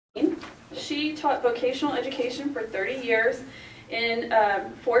She taught vocational education for 30 years in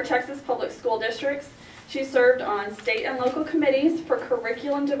 4 Texas public school districts. She served on state and local committees for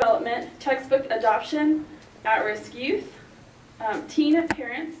curriculum development, textbook adoption, at-risk youth, teen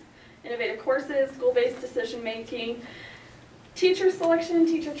parents, innovative courses, school-based decision-making, teacher selection,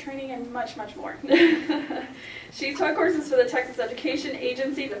 teacher training, and much, much more. She taught courses for the Texas Education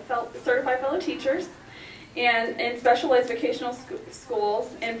Agency to certify fellow teachers, and in specialized vocational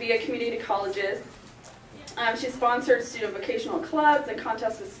schools and via community colleges. She sponsored student vocational clubs and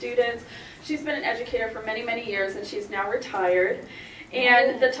contests with students. She's been an educator for many, many years, and she's now retired.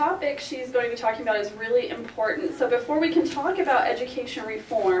 And the topic she's going to be talking about is really important. So before we can talk about education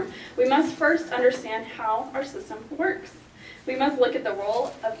reform, we must first understand how our system works. We must look at the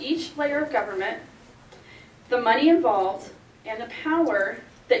role of each layer of government, the money involved, and the power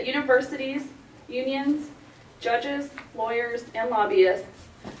that universities, unions, judges, lawyers, and lobbyists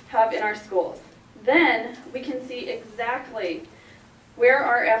have in our schools. Then we can see exactly where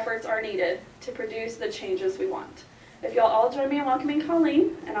our efforts are needed to produce the changes we want. If y'all all join me in welcoming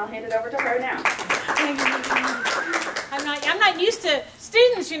Colleen, and I'll hand it over to her now. I'm not used to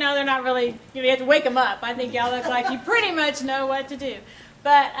students, you know, they're not really, you have to wake them up. I think y'all look like you pretty much know what to do.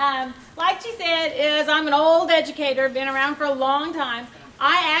 But like she said, I'm an old educator, been around for a long time.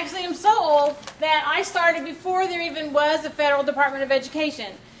 I actually am so old that I started before there even was a Federal Department of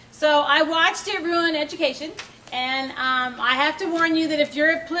Education. So I watched it ruin education, and I have to warn you that if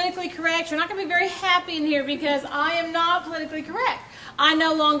you're politically correct, you're not going to be very happy in here, because I am not politically correct. I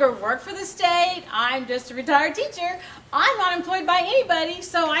no longer work for the state. I'm just a retired teacher. I'm not employed by anybody,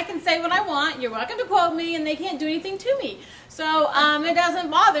 so I can say what I want. You're welcome to quote me, and they can't do anything to me. So it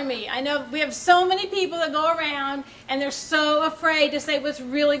doesn't bother me. I know we have so many people that go around, and they're so afraid to say what's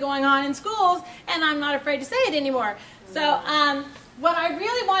really going on in schools, and I'm not afraid to say it anymore. So what I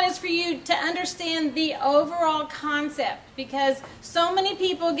really want is for you to understand the overall concept, because so many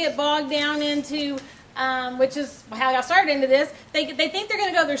people get bogged down into, which is how I started into this, they think they're going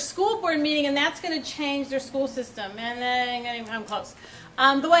to go to their school board meeting and that's going to change their school system, and that ain't going to even come close.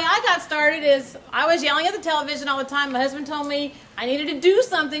 The way I got started is I was yelling at the television all the time. My husband told me I needed to do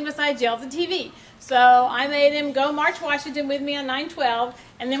something besides yell at the TV. So I made him go March Washington with me on 9/12,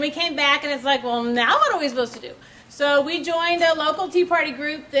 and then we came back and it's like, well, now what are we supposed to do? So we joined a local Tea Party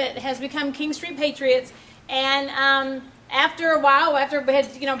group that has become King Street Patriots, and after a while, after we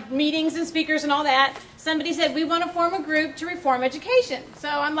had meetings and speakers and all that, somebody said, we want to form a group to reform education. So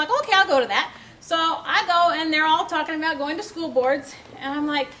I'm like, okay, I'll go to that. So I go, and they're all talking about going to school boards, and I'm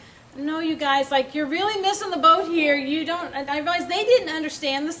like, no, you guys, like, you're really missing the boat here. You don't. I realized they didn't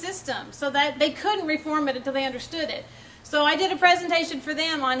understand the system, so that they couldn't reform it until they understood it. So I did a presentation for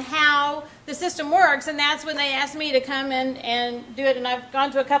them on how the system works, and that's when they asked me to come and do it. And I've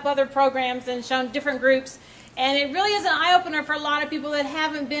gone to a couple other programs and shown different groups, and it really is an eye-opener for a lot of people that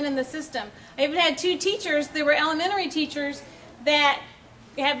haven't been in the system. I even had 2 teachers, they were elementary teachers, that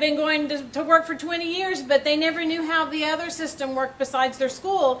have been going to work for 20 years, but they never knew how the other system worked besides their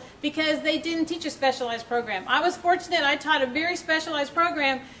school, because they didn't teach a specialized program. I was fortunate, I taught a very specialized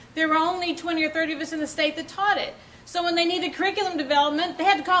program. There were only 20 or 30 of us in the state that taught it. So when they needed curriculum development, they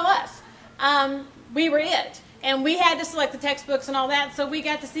had to call us. We were it. And we had to select the textbooks and all that, so we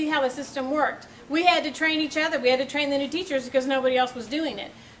got to see how the system worked. We had to train each other. We had to train the new teachers because nobody else was doing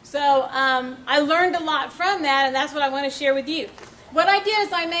it. So I learned a lot from that, and that's what I want to share with you. What I did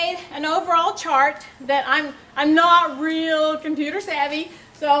is I made an overall chart that I'm not real computer savvy,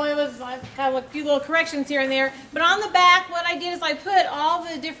 so it was kind of a few little corrections here and there. But on the back, what I did is I put all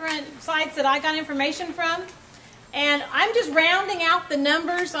the different sites that I got information from, and I'm just rounding out the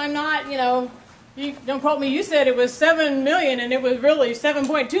numbers. I'm not, you don't quote me, you said it was 7 million and it was really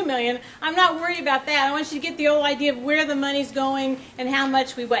 7.2 million. I'm not worried about that. I want you to get the whole idea of where the money's going and how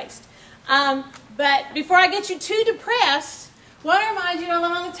much we waste. But before I get you too depressed, what I remind you of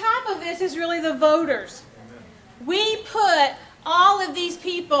on the top of this is really the voters. We put all of these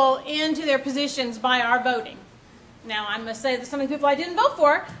people into their positions by our voting. Now, I must say that some of the people I didn't vote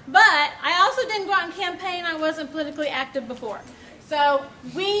for, but I also didn't go out and campaign. I wasn't politically active before. So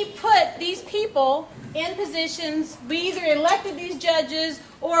we put these people in positions. We either elected these judges,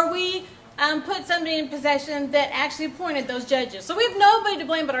 or we put somebody in position that actually appointed those judges. So we have nobody to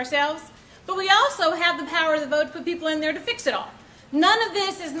blame but ourselves. But we also have the power of the vote to put people in there to fix it all. None of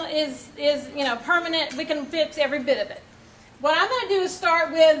this is permanent. We can fix every bit of it. What I'm going to do is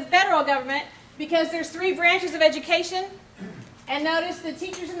start with federal government, because there's 3 branches of education. And notice the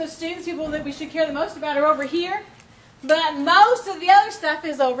teachers and the students, people that we should care the most about, are over here. But most of the other stuff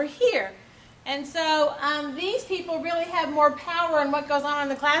is over here. And so these people really have more power in what goes on in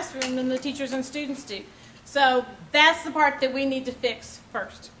the classroom than the teachers and students do. So that's the part that we need to fix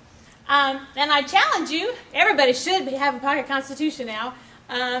first. And I challenge you, everybody should have a pocket constitution now,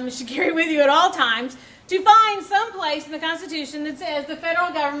 you should carry it with you at all times, to find some place in the Constitution that says the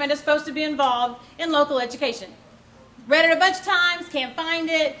federal government is supposed to be involved in local education. Read it a bunch of times, can't find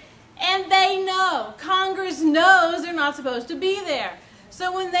it, and they know, Congress knows they're not supposed to be there.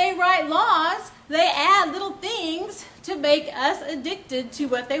 So when they write laws, they add little things to make us addicted to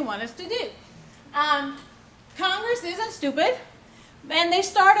what they want us to do. Congress isn't stupid, and they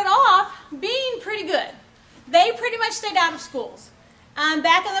started off being pretty good. They pretty much stayed out of schools.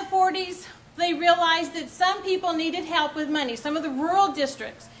 Back in the 40s, they realized that some people needed help with money, some of the rural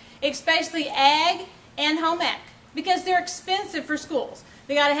districts, especially ag and home ec, because they're expensive for schools.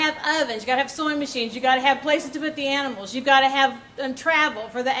 They got to have ovens, you got to have sewing machines, you got to have places to put the animals, you've got to have travel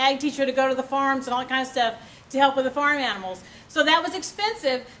for the ag teacher to go to the farms and all that kind of stuff to help with the farm animals. So that was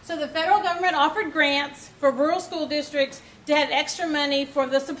expensive, so the federal government offered grants for rural school districts to have extra money for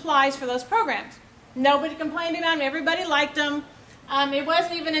the supplies for those programs. Nobody complained about them, everybody liked them. It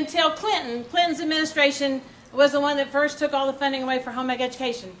wasn't even until Clinton's administration was the one that first took all the funding away for home ec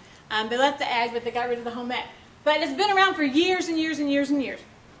education. They left the ag, but they got rid of the home ec. But it's been around for years and years and years and years.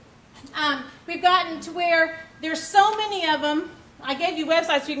 We've gotten to where there's so many of them. I gave you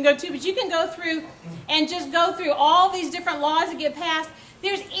websites you can go to, but you can go through and just go through all these different laws that get passed.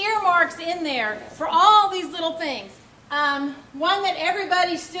 There's earmarks in there for all these little things. One that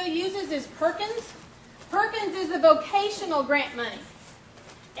everybody still uses is Perkins. Perkins is the vocational grant money.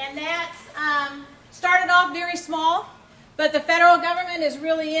 And that's started off very small, but the federal government is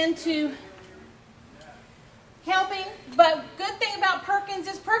really into helping. But good thing about Perkins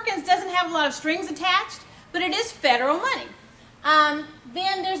is Perkins doesn't have a lot of strings attached, but it is federal money.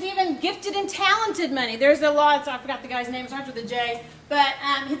 Then there's even gifted and talented money. There's a law, I forgot the guy's name, it starts with a J, but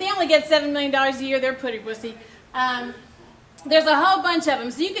they only get $7 million a year. They're pretty wussy. There's a whole bunch of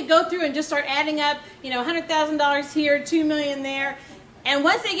them. So you could go through and just start adding up, $100,000 here, $2 million there. And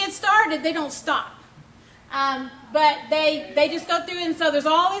once they get started, they don't stop. But they just go through, and so there's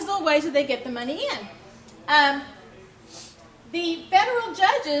all these little ways that they get the money in. The federal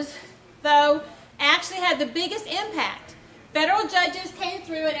judges, though, actually had the biggest impact. Federal judges came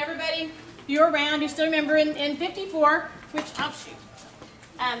through, and everybody, if you're around, you still remember in 54, which, oh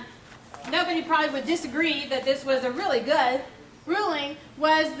shoot, nobody probably would disagree that this was a really good ruling,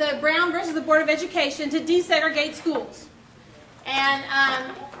 was the Brown versus the Board of Education to desegregate schools.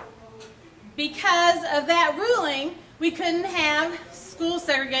 And because of that ruling, we couldn't have schools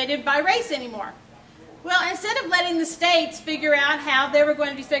segregated by race anymore. Well, instead of letting the states figure out how they were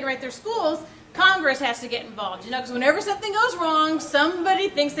going to desegregate their schools, Congress has to get involved, because whenever something goes wrong, somebody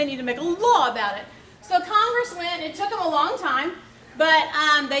thinks they need to make a law about it. So Congress went, it took them a long time,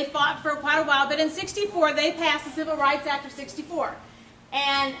 but they fought for quite a while. But in '64, they passed the Civil Rights Act of '64.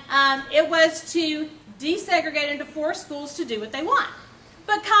 And it was to desegregate into 4 schools to do what they want.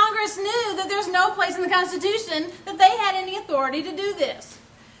 But Congress knew that there's no place in the Constitution that they had any authority to do this.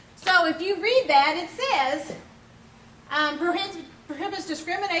 So if you read that, it says, prohibits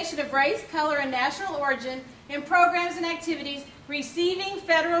discrimination of race, color, and national origin in programs and activities receiving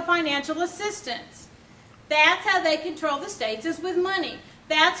federal financial assistance. That's how they control the states, is with money.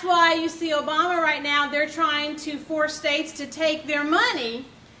 That's why you see Obama right now, they're trying to force states to take their money,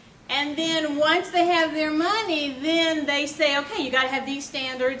 and then once they have their money, then they say, okay, you got to have these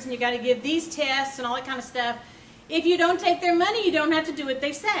standards, and you got to give these tests, and all that kind of stuff. If you don't take their money, you don't have to do what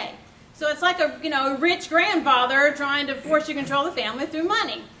they say. So it's like a rich grandfather trying to force you to control the family through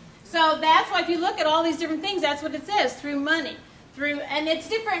money. So that's why if you look at all these different things, that's what it says, through money. And it's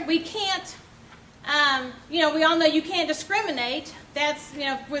different. We can't, we all know you can't discriminate. That's,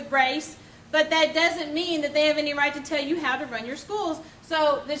 with race. But that doesn't mean that they have any right to tell you how to run your schools.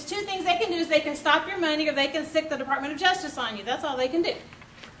 So there's 2 things they can do, is they can stop your money, or they can stick the Department of Justice on you. That's all they can do.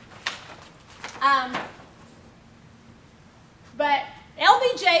 But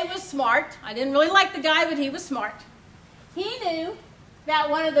LBJ was smart. I didn't really like the guy, but he was smart. He knew that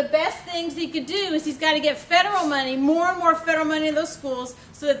one of the best things he could do is he's got to get federal money, more and more federal money in those schools,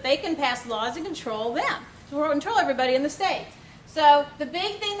 so that they can pass laws and control them, to control everybody in the states. So the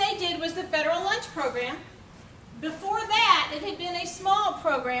big thing they did was the federal lunch program. Before that, it had been a small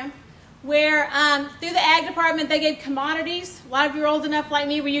program where through the ag department they gave commodities. A lot of you are old enough like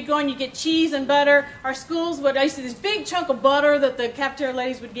me where you'd go and you get cheese and butter. Our schools would, I used to see this big chunk of butter that the cafeteria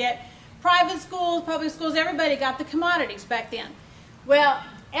ladies would get. Private schools, public schools, everybody got the commodities back then. Well,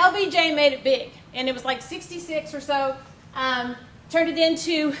 LBJ made it big, and it was like 66 or so, turned it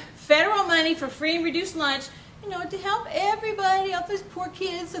into federal money for free and reduced lunch, you know, to help everybody, all those poor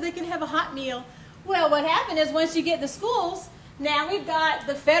kids, so they can have a hot meal. Well, what happened is once you get to schools, now we've got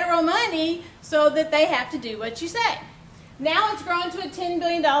the federal money so that they have to do what you say. Now it's grown to a $10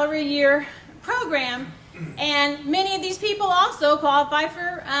 billion a year program, and many of these people also qualify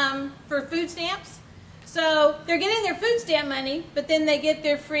for food stamps. So they're getting their food stamp money, but then they get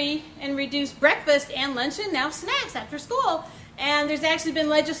their free and reduced breakfast and lunch and now snacks after school. And there's actually been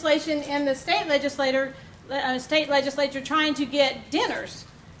legislation in the state legislature trying to get dinners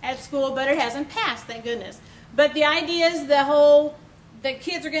at school, but it hasn't passed, thank goodness. But the idea is that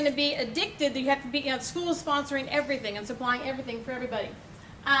kids are going to be addicted, that you have to be, you know, the school is sponsoring everything and supplying everything for everybody.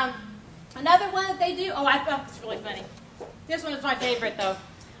 Another one that they do, oh, I thought this was really funny. This one is my favorite, though.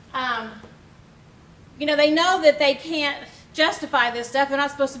 You know, they know that they can't justify this stuff. They're not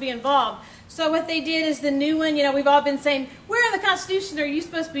supposed to be involved. So what they did is the new one, you know, we've all been saying, where in the Constitution are you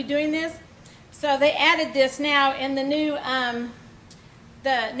supposed to be doing this? So they added this now in the new,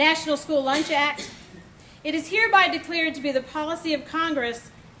 the National School Lunch Act. It is hereby declared to be the policy of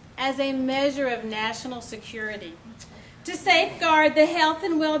Congress as a measure of national security to safeguard the health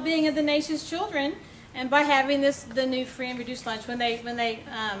and well-being of the nation's children, and by having the new free and reduced lunch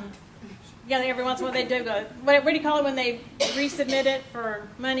yeah, every once in a while they do go, what do you call it when they resubmit it for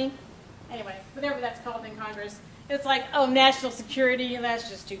money? Anyway, whatever that's called in Congress. It's like, oh, national security, and that's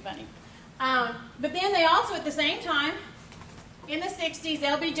just too funny. But then they also, at the same time, in the 60s,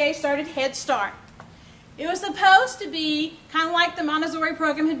 LBJ started Head Start. It was supposed to be kind of like the Montessori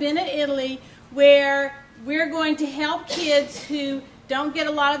program had been in Italy, where we're going to help kids who don't get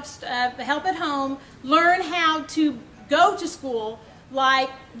a lot of help at home learn how to go to school like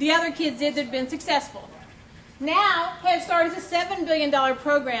the other kids did that had been successful. Now, Head Start is a $7 billion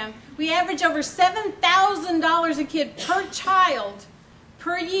program. We average over $7,000 a kid per child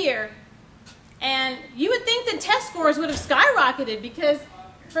per year. And you would think the test scores would have skyrocketed, because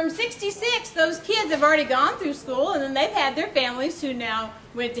from 66, those kids have already gone through school, and then they've had their families who now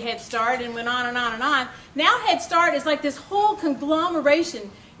went to Head Start and went on and on and on. Now Head Start is like this whole conglomeration.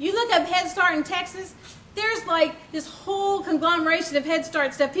 You look up Head Start in Texas, there's like this whole conglomeration of Head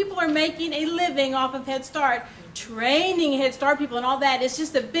Start stuff. People are making a living off of Head Start, training Head Start people and all that. It's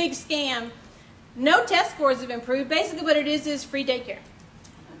just a big scam. No test scores have improved. Basically what it is free daycare.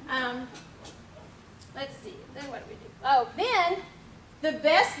 Let's see, then what do we do? Oh, then the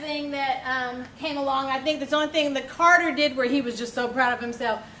best thing that came along, I think that's the only thing that Carter did where he was just so proud of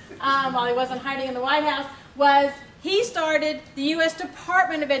himself while he wasn't hiding in the White House, was he started the U.S.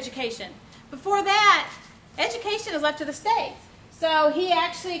 Department of Education. Before that, education is left to the states. So he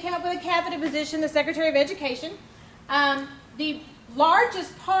actually came up with a cabinet position, the Secretary of Education. The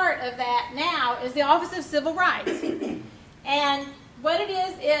largest part of that now is the Office of Civil Rights. And what it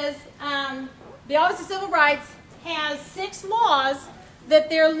is the Office of Civil Rights has 6 laws that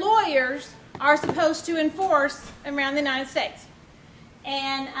their lawyers are supposed to enforce around the United States.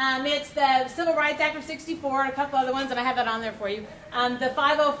 And it's the Civil Rights Act of '64 and a couple other ones, and I have that on there for you. The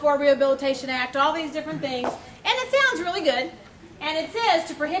 504 Rehabilitation Act, all these different things. And it sounds really good. And it says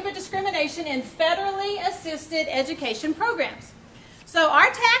to prohibit discrimination in federally assisted education programs. So our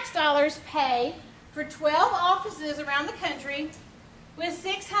tax dollars pay for 12 offices around the country with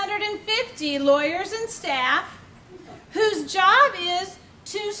 650 lawyers and staff whose job is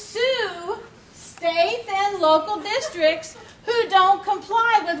to sue states and local districts who don't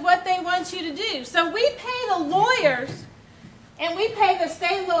comply with what they want you to do. So we pay the lawyers, and we pay the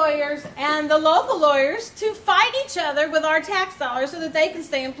state lawyers and the local lawyers to fight each other with our tax dollars so that they can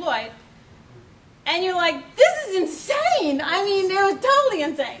stay employed. And you're like, this is insane. I mean, it was totally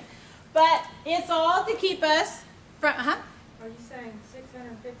insane. But it's all to keep us from, Are you saying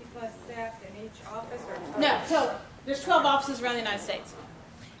 650 plus staff in each office? Or total? No, total. There's 12 offices around the United States.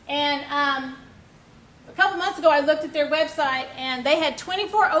 And a couple months ago, I looked at their website, and they had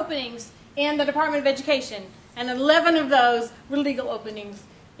 24 openings in the Department of Education, and 11 of those were legal openings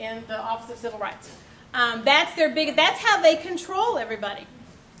in the Office of Civil Rights. That's how they control everybody.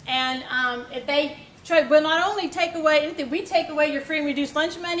 And if they will not only take away anything, we take away your free and reduced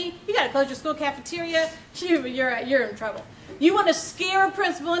lunch money, you got to close your school cafeteria, you're in trouble. You want to scare a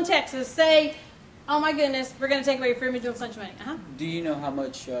principal in Texas, say, oh my goodness, we're going to take away your free and reduced lunch money. Do you know how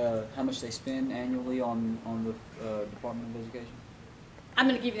much they spend annually on the Department of Education? I'm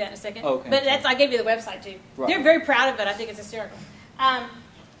going to give you that in a second. Okay. But I gave you the website too. Right. They're very proud of it. I think it's hysterical.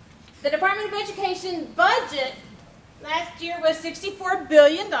 The Department of Education budget last year was $64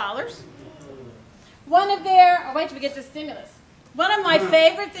 billion. One of their, wait till we get to stimulus. One of my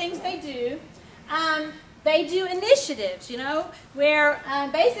favorite things they do, they do initiatives, you know, where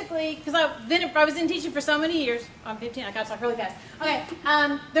basically, because I was in teaching for so many years. I'm 15, I got to talk really fast. Okay,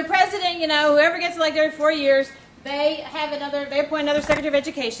 the president, you know, whoever gets elected every 4 years, they appoint another Secretary of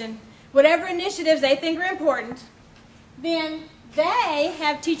Education. Whatever initiatives they think are important, then they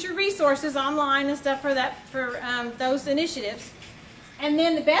have teacher resources online and stuff for those initiatives. And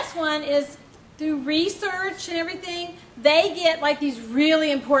then the best one is through research and everything, they get like these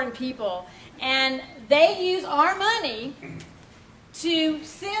really important people. And they use our money to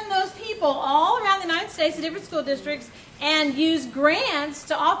send those people all around the United States to different school districts and use grants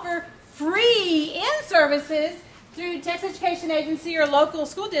to offer free in-services through Texas Education Agency or local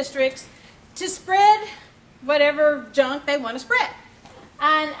school districts to spread whatever junk they want to spread.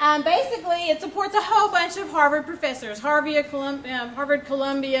 And basically, it supports a whole bunch of Harvard professors, Harvard,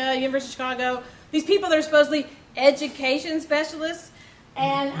 Columbia, University of Chicago, these people that are supposedly education specialists.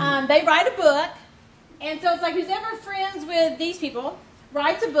 And they write a book. And so it's like who's ever friends with these people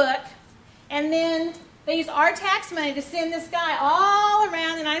writes a book, and then they use our tax money to send this guy all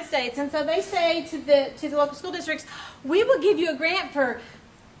around the United States. And so they say to the local school districts, we will give you a grant for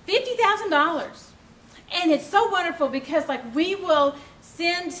 $50,000. And it's so wonderful because like we will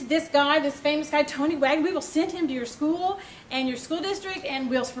send this guy, this famous guy, Tony Wagner, we will send him to your school and your school district, and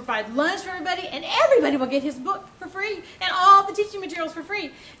we'll provide lunch for everybody, and everybody will get his book for free and all the teaching materials for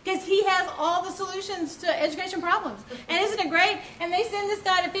free because he has all the solutions to education problems. And isn't it great? And they send this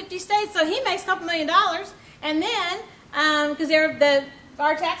guy to 50 states, so he makes a couple $1 million. And then, because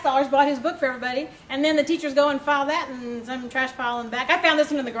our tax dollars bought his book for everybody, and then the teachers go and file that in some trash pile in the back. I found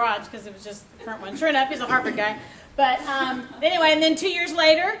this one in the garage because it was just the front one. Sure enough, he's a Harvard guy. But anyway, and then 2 years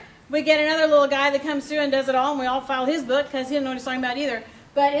later, we get another little guy that comes through and does it all, and we all file his book because he didn't know what he's talking about either.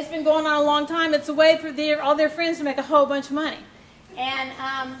 But it's been going on a long time. It's a way for all their friends to make a whole bunch of money. And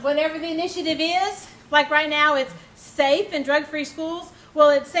whatever the initiative is, like right now it's safe and drug-free schools, well,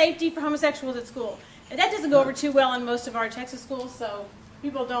 it's safety for homosexuals at school. And that doesn't go over too well in most of our Texas schools, so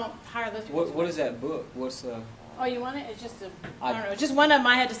people don't hire those people. What is that book? What's the... Oh, you want it? It's just I don't know. It's just one of them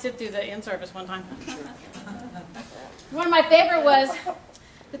I had to sit through the in-service one time. One of my favorite was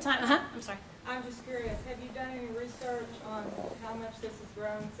the time, I'm sorry. I'm just curious, have you done any research on how much this has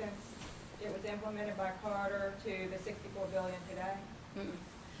grown since it was implemented by Carter to the $64 billion today? No.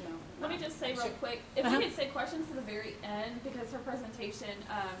 Let me just say real quick, if we could say questions to the very end, because her presentation,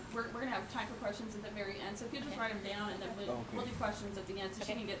 we're going to have time for questions at the very end. So if you just write them down, and then we'll do questions at the end so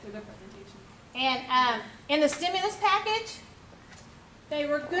she can get through the presentation. And in the stimulus package, they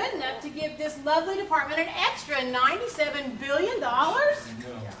were good enough to give this lovely department an extra $97 billion.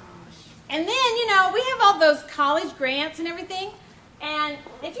 And then, you know, we have all those college grants and everything. And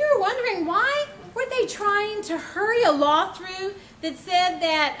if you were wondering why were they trying to hurry a law through that said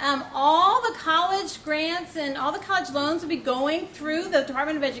that all the college grants and all the college loans would be going through the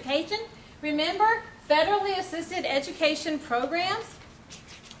Department of Education? Remember, federally assisted education programs?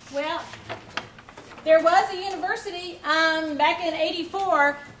 Well, there was a university back in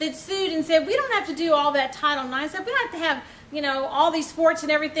 '84 that sued and said, we don't have to do all that Title IX stuff. We don't have to have, you know, all these sports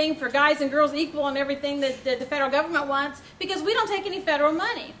and everything for guys and girls equal and everything that the federal government wants because we don't take any federal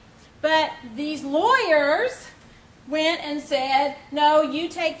money. But these lawyers went and said, no, you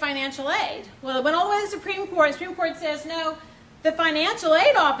take financial aid. Well, it went all the way to the Supreme Court. The Supreme Court says, no, the financial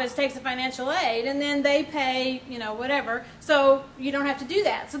aid office takes the financial aid, and then they pay, you know, whatever, so you don't have to do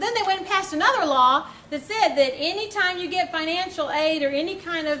that. So then they went and passed another law that said that anytime you get financial aid or any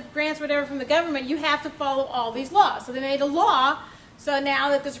kind of grants, whatever, from the government, you have to follow all these laws. So they made a law, so now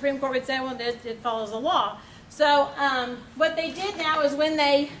that the Supreme Court would say, well, it follows the law. So what they did now is when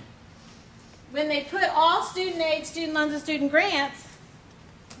they put all student aid, student loans, and student grants,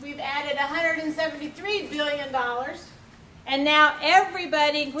 we've added $173 billion. And now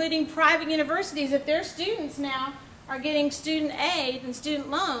everybody, including private universities, if their students now are getting student aid and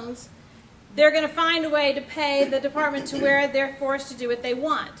student loans, they're going to find a way to pay the department to where they're forced to do what they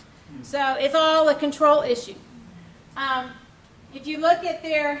want. So it's all a control issue. If you look at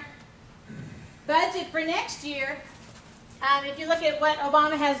their budget for next year, if you look at what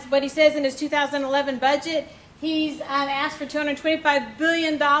Obama has, what he says in his 2011 budget, he's asked for $225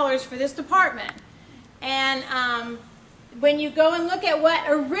 billion for this department. And when you go and look at what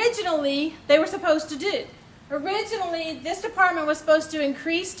originally they were supposed to do, originally this department was supposed to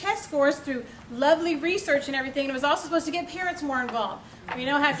increase test scores through lovely research and everything, and it was also supposed to get parents more involved. We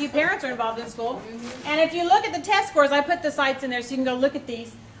know how few parents are involved in school. And if you look at the test scores, I put the sites in there so you can go look at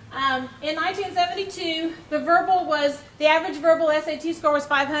these. In 1972, the average verbal SAT score was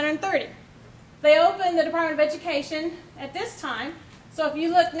 530. They opened the Department of Education at this time. So if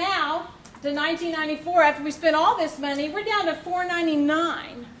you look now, to 1994, after we spent all this money, we're down to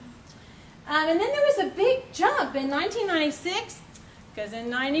 $499. And then there was a big jump in 1996, because in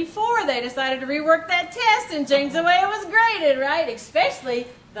 94 they decided to rework that test and change the way it was graded, right? Especially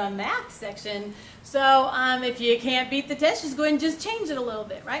the math section. So if you can't beat the test, just go ahead and just change it a little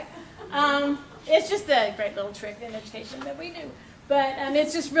bit, right? It's just a great little trick in education that we do. But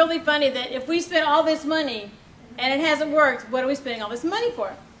it's just really funny that if we spend all this money and it hasn't worked, what are we spending all this money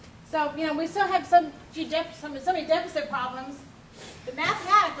for? So, you know, we still have so many deficit problems. But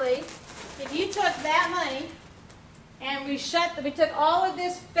mathematically, if you took that money and we took all of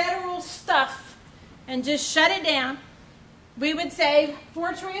this federal stuff and just shut it down, we would save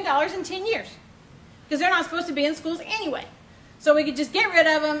 $4 trillion in 10 years. Because they're not supposed to be in schools anyway. So we could just get rid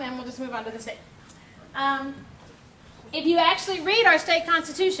of them and we'll just move on to the state. If you actually read our state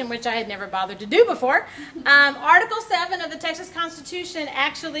constitution, which I had never bothered to do before, Article 7 of the Texas Constitution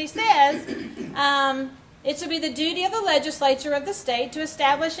actually says it should be the duty of the legislature of the state to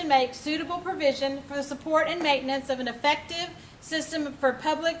establish and make suitable provision for the support and maintenance of an effective system for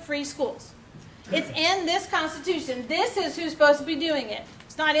public free schools. It's in this Constitution. This is who's supposed to be doing it.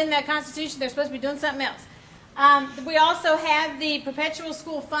 It's not in that Constitution. They're supposed to be doing something else. We also have the Perpetual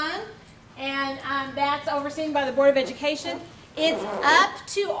School Fund, and that's overseen by the Board of Education. It's up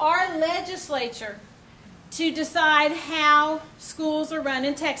to our legislature to decide how schools are run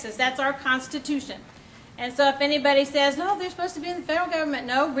in Texas. That's our Constitution. And so if anybody says, no, they're supposed to be in the federal government,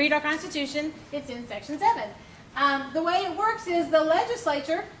 no, read our Constitution. It's in Section 7. The way it works is the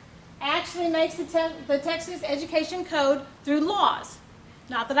legislature actually makes the Texas Education Code through laws.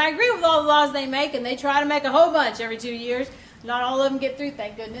 Not that I agree with all the laws they make, and they try to make a whole bunch every 2 years. Not all of them get through,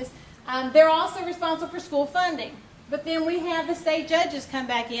 thank goodness. They're also responsible for school funding. But then we have the state judges come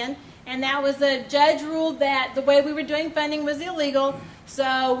back in, and that was a judge ruled that the way we were doing funding was illegal,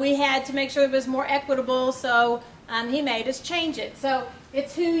 so we had to make sure it was more equitable, so he made us change it. So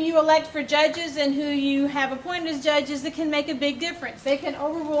it's who you elect for judges and who you have appointed as judges that can make a big difference. They can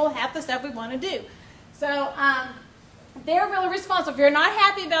overrule half the stuff we want to do. So they're really responsible. If you're not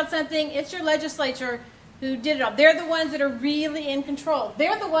happy about something, it's your legislature who did it all. They're the ones that are really in control.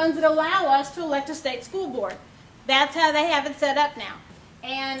 They're the ones that allow us to elect a state school board. That's how they have it set up now.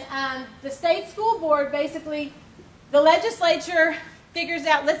 And the state school board, basically, the legislature figures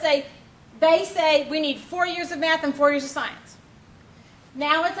out, let's say, they say we need 4 years of math and 4 years of science.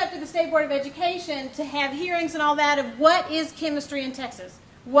 Now it's up to the State Board of Education to have hearings and all that of what is chemistry in Texas.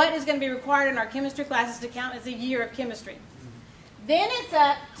 What is going to be required in our chemistry classes to count as a year of chemistry. Then it's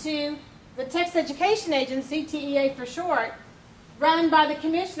up to the Texas Education Agency, TEA for short, run by the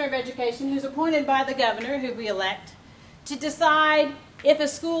Commissioner of Education, who's appointed by the governor, who we elect, to decide if a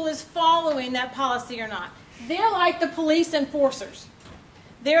school is following that policy or not. They're like the police enforcers.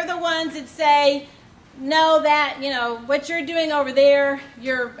 They're the ones that say, no, that, you know, what you're doing over there,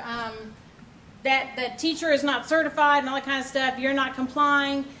 you're, that teacher is not certified and all that kind of stuff, you're not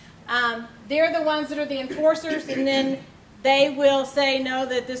complying. They're the ones that are the enforcers, and then they will say, no,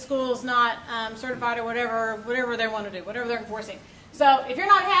 that this school is not certified or whatever they want to do, whatever they're enforcing. So if you're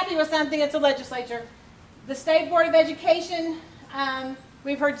not happy with something, it's a legislature. The State Board of Education,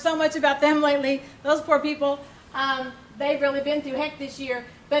 we've heard so much about them lately. Those poor people, they've really been through heck this year.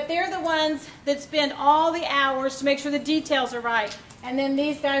 But they're the ones that spend all the hours to make sure the details are right. And then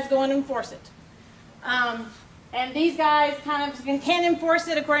these guys go and enforce it. And these guys kind of can enforce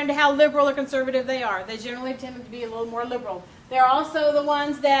it according to how liberal or conservative they are. They generally tend to be a little more liberal. They're also the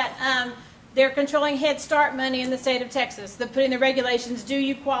ones that they're controlling Head Start money in the state of Texas. They're putting the regulations, do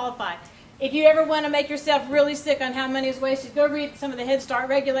you qualify? If you ever want to make yourself really sick on how money is wasted, go read some of the Head Start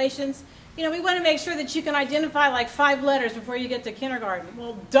regulations. You know, we want to make sure that you can identify like 5 letters before you get to kindergarten.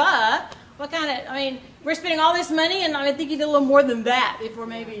 Well, duh. What kind of, I mean, we're spending all this money, and I think you did a little more than that before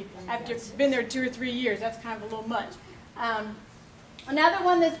maybe after you've been there 2 or 3 years. That's kind of a little much. Another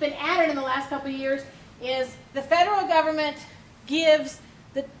one that's been added in the last couple of years is the federal government gives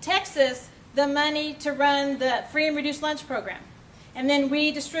the Texas the money to run the free and reduced lunch program, and then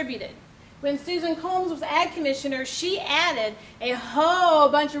we distribute it. When Susan Combs was Ag Commissioner, she added a whole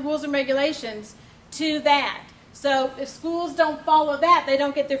bunch of rules and regulations to that. So if schools don't follow that, they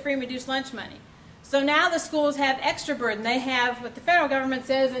don't get their free and reduced lunch money. So now the schools have extra burden. They have what the federal government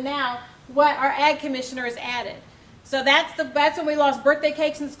says, and now what our Ag Commissioner has added. So that's when we lost birthday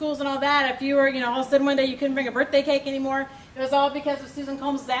cakes in schools and all that. If you were, you know, all of a sudden one day you couldn't bring a birthday cake anymore, it was all because of Susan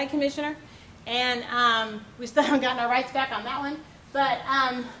Combs' Ag Commissioner. And we still haven't gotten our rights back on that one. But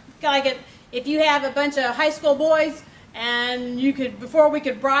if you have a bunch of high school boys And you could, before we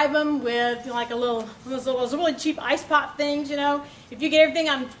could bribe them with like those really cheap ice pop things, you know. If you get everything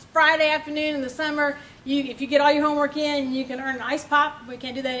on Friday afternoon in the summer, if you get all your homework in, you can earn an ice pop. We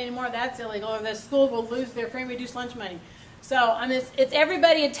can't do that anymore. That's illegal, or the school will lose their free and reduced lunch money. So I mean, it's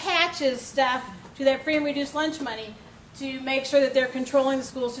everybody attaches stuff to that free and reduced lunch money to make sure that they're controlling the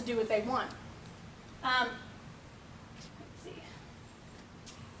schools to do what they want. Let's see.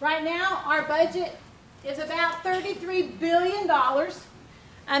 Right now, our budget is about $33 billion.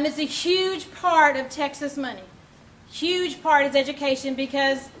 It's a huge part of Texas money. Huge part is education,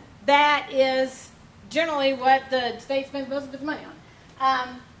 because that is generally what the state spends most of its money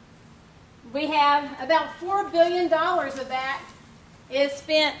on. We have about $4 billion of that is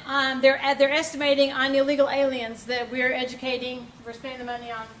spent on, they're estimating on illegal aliens that we're educating. We're spending the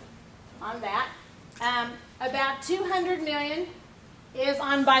money on that. About $200 million is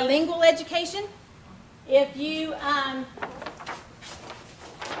on bilingual education. If you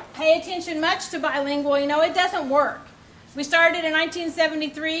pay attention much to bilingual, you know, it doesn't work. We started in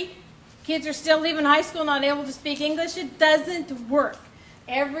 1973. Kids are still leaving high school not able to speak English. It doesn't work.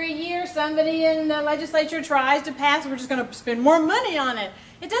 Every year somebody in the legislature tries to pass, we're just going to spend more money on it.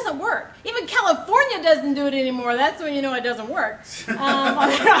 It doesn't work. Even California doesn't do it anymore. That's when you know it doesn't work.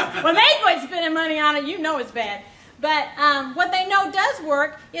 When they quit spending money on it, you know it's bad. But what they know does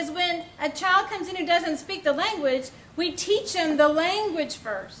work is when a child comes in who doesn't speak the language, we teach them the language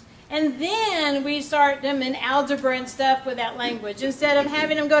first. And then we start them in algebra and stuff with that language, instead of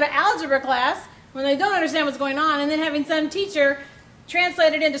having them go to algebra class when they don't understand what's going on, and then having some teacher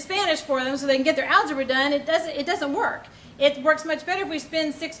translate it into Spanish for them so they can get their algebra done. It doesn't work. It works much better if we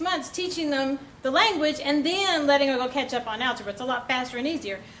spend 6 months teaching them the language and then letting them go catch up on algebra. It's a lot faster and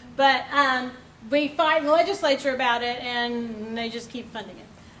easier. But we fight in the legislature about it, and they just keep funding it.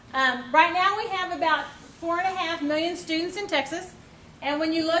 Right now we have about 4.5 million students in Texas. And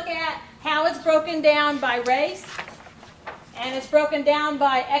when you look at how it's broken down by race, and it's broken down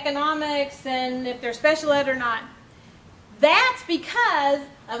by economics, and if they're special ed or not, that's because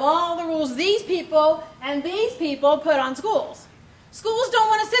of all the rules these people and these people put on schools. Schools don't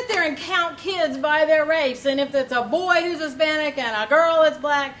want to sit there and count kids by their race. And if it's a boy who's Hispanic and a girl that's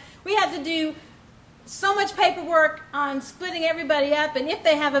black, we have to do so much paperwork on splitting everybody up, and if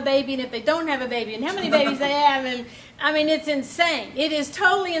they have a baby and if they don't have a baby and how many babies they have. And I mean, it's insane. It is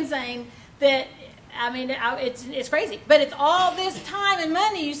totally insane that, I mean, it's crazy. But it's all this time and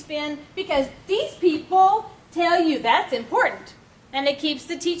money you spend because these people tell you that's important. And it keeps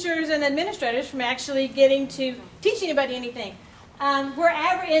the teachers and administrators from actually getting to teach anybody anything.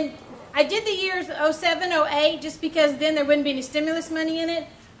 I did the years 07, 08 just because then there wouldn't be any stimulus money in it.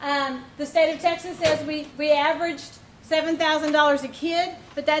 The state of Texas says we averaged $7,000 a kid,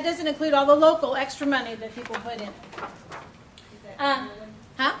 but that doesn't include all the local extra money that people put in. Is that annually?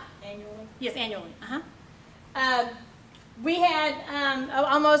 Huh? Annually? Yes, annually. We had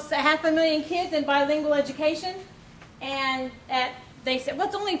almost 500,000 kids in bilingual education, and they said, well,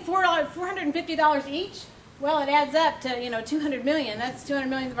 it's only $450 each. Well, it adds up to, $200 million. That's $200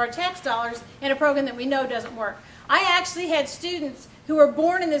 million of our tax dollars in a program that we know doesn't work. I actually had students who were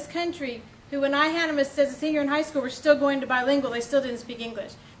born in this country who, when I had them as a senior in high school, were still going to bilingual. They still didn't speak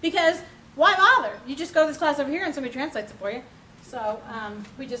English. Because why bother? You just go to this class over here and somebody translates it for you. So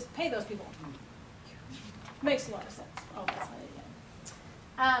we just pay those people. Makes a lot of sense. Oh, that's not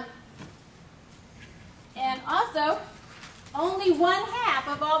it yet. And also, only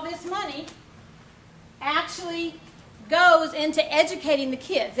 1/2 of all this money actually goes into educating the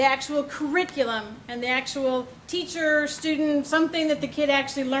kids, the actual curriculum and the actual teacher, student, something that the kid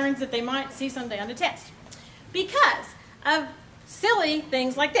actually learns that they might see someday on the test. Because of silly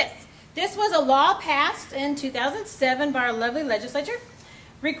things like this. This was a law passed in 2007 by our lovely legislature.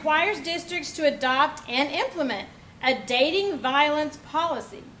 Requires districts to adopt and implement a dating violence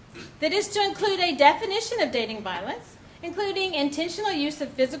policy that is to include a definition of dating violence, including intentional use of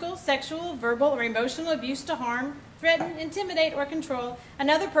physical, sexual, verbal, or emotional abuse to harm, threaten, intimidate, or control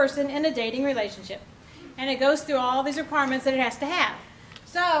another person in a dating relationship. And it goes through all these requirements that it has to have.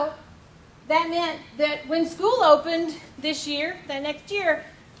 So that meant that when school opened this year, that next year,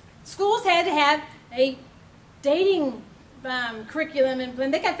 schools had to have a dating curriculum,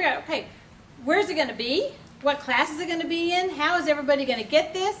 and they got to figure out, okay, where's it going to be? What class is it going to be in? How is everybody going to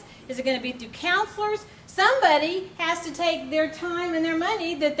get this? Is it going to be through counselors? Somebody has to take their time and their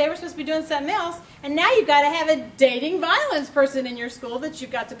money that they were supposed to be doing something else, and now you've got to have a dating violence person in your school that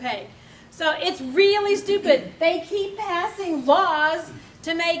you've got to pay. So it's really stupid. They keep passing laws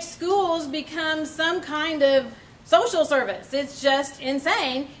to make schools become some kind of social service. It's just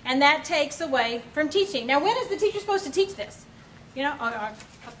insane, and that takes away from teaching. Now, when is the teacher supposed to teach this? You know,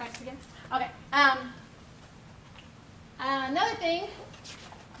 cut back again. Okay. Another thing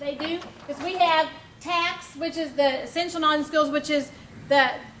they do is we have TAX, which is the essential knowledge and skills, which is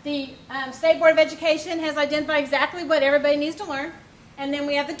the State Board of Education has identified exactly what everybody needs to learn, and then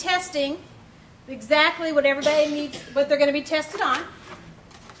we have the testing, exactly what everybody needs, what they're going to be tested on.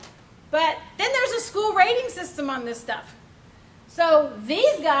 But then there's a school rating system on this stuff. So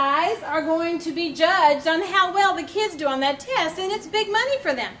these guys are going to be judged on how well the kids do on that test, and it's big money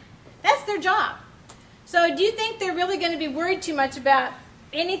for them. That's their job. So do you think they're really going to be worried too much about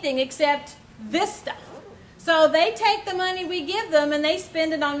anything except this stuff? So they take the money we give them and they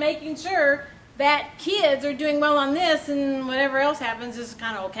spend it on making sure that kids are doing well on this, and whatever else happens is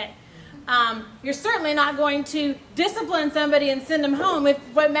kind of okay. You're certainly not going to discipline somebody and send them home if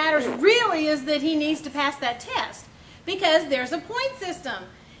what matters really is that he needs to pass that test, because there's a point system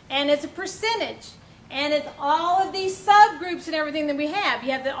and it's a percentage and it's all of these subgroups and everything that we have.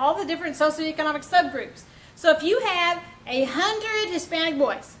 You have all the different socioeconomic subgroups. So if you have 100 Hispanic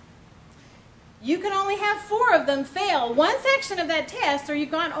boys, you can only have 4 of them fail one section of that test, or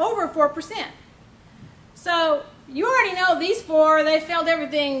you've gone over 4%. So you already know these 4, they failed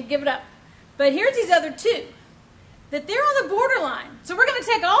everything, give it up. But here's these other 2, that they're on the borderline. So we're going to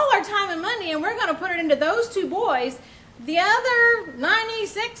take all our time and money and we're going to put it into those 2 boys. The other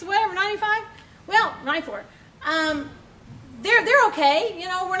 96, whatever, 95, well, 94, they're okay. You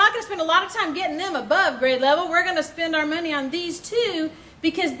know, we're not going to spend a lot of time getting them above grade level. We're going to spend our money on these 2,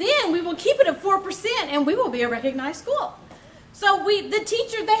 because then we will keep it at 4% and we will be a recognized school. So the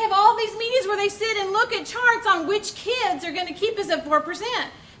teacher, they have all these meetings where they sit and look at charts on which kids are going to keep us at 4%,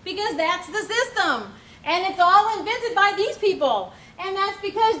 because that's the system. And it's all invented by these people. And that's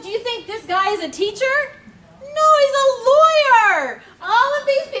because, do you think this guy is a teacher? No, he's a lawyer. All of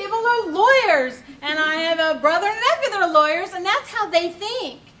these people are lawyers. And I have a brother and nephew that are lawyers, and that's how they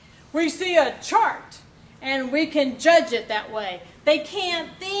think. We see a chart and we can judge it that way. They can't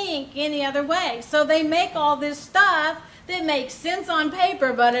think any other way. So they make all this stuff that makes sense on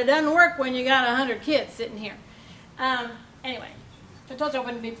paper, but it doesn't work when you got 100 kids sitting here. Anyway, I told you I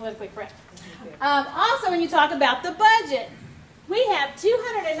wouldn't be politically correct. Also, when you talk about the budget, we have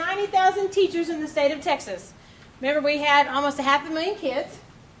 290,000 teachers in the state of Texas. Remember, we had almost 500,000 kids.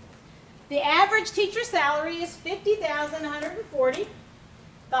 The average teacher salary is $50,140.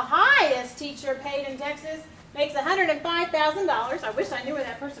 The highest teacher paid in Texas makes $105,000. I wish I knew where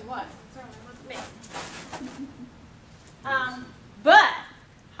that person was. It certainly wasn't me. But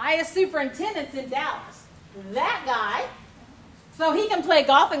highest superintendent's in Dallas. That guy, so he can play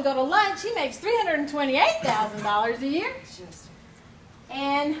golf and go to lunch, he makes $328,000 a year.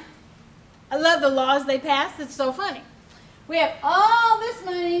 And I love the laws they passed. It's so funny. We have all this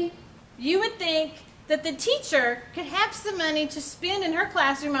money. You would think that the teacher could have some money to spend in her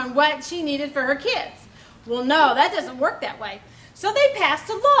classroom on what she needed for her kids. Well, no, that doesn't work that way. So they passed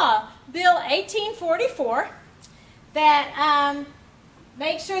a law, Bill 1844, that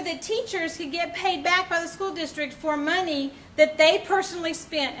makes sure that teachers could get paid back by the school district for money that they personally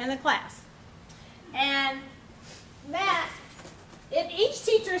spent in the class. And that, if each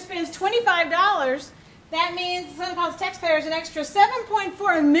teacher spends $25, that means it's going to cost taxpayers an extra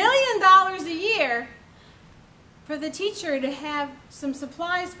 $7.4 million a year for the teacher to have some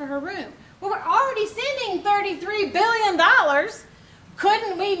supplies for her room. Well, we're already sending $33 billion.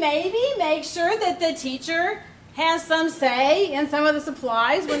 Couldn't we maybe make sure that the teacher has some say in some of the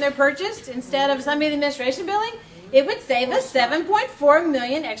supplies when they're purchased instead of somebody in the administration billing? It would save us $7.4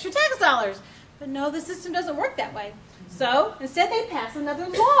 million extra tax dollars. But no, the system doesn't work that way. So instead they pass another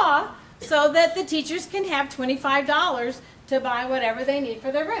law so that the teachers can have $25 to buy whatever they need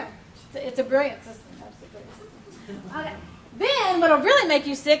for their room. It's a brilliant system. Okay. Then what will really make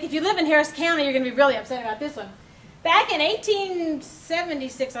you sick, if you live in Harris County, you're going to be really upset about this one. Back in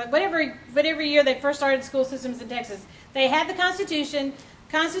 1876, whatever year they first started school systems in Texas, they had the Constitution.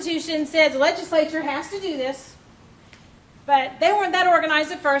 Constitution said the legislature has to do this. But they weren't that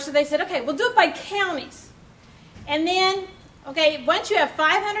organized at first, so they said, okay, we'll do it by counties. And then, okay, once you have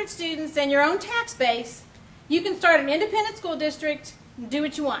 500 students and your own tax base, you can start an independent school district and do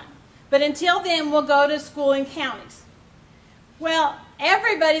what you want. But until then, we'll go to school in counties. Well,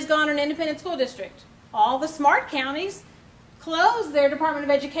 everybody's gone to an independent school district. All the smart counties closed their Department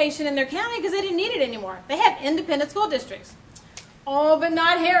of Education in their county because they didn't need it anymore. They have independent school districts. Oh, but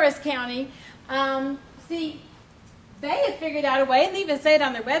not Harris County. See, they had figured out a way, and they even say it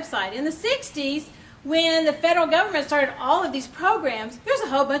on their website. In the 60s, when the federal government started all of these programs, there's a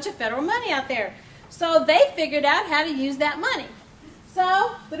whole bunch of federal money out there. So they figured out how to use that money.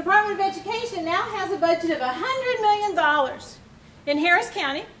 So the Department of Education now has a budget of $100 million in Harris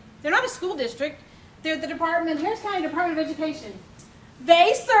County. They're not a school district. They're the Harris County Department of Education.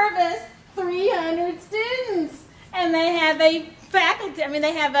 They service 300 students, and they have a faculty.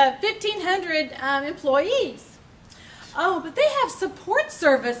 They have 1,500 employees. Oh, but they have support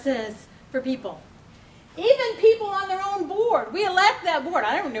services for people. Even people on their own board. We elect that board.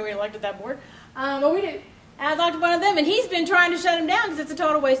 I never knew we elected that board, but we do. I talked to one of them, and he's been trying to shut them down because it's a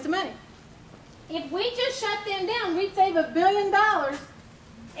total waste of money. If we just shut them down, we'd save $1 billion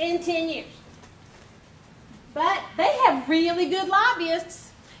in 10 years. But they have really good lobbyists,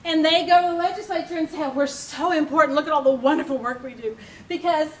 and they go to the legislature and say, oh, we're so important. Look at all the wonderful work we do.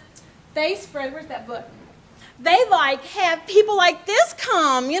 Because they spread, where's that book? They have people like this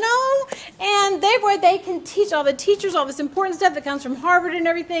come, and where they can teach all the teachers all this important stuff that comes from Harvard and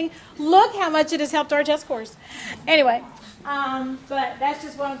everything. Look how much it has helped our test scores. Anyway, but that's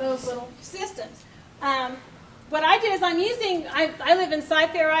just one of those little systems. What I do is I live in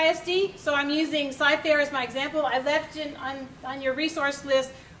Cy-Fair ISD, so I'm using Cy-Fair as my example. I left on your resource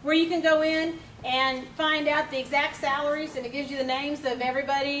list where you can go in and find out the exact salaries, and it gives you the names of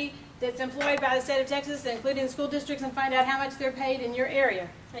everybody that's employed by the state of Texas, including the school districts, and find out how much they're paid in your area,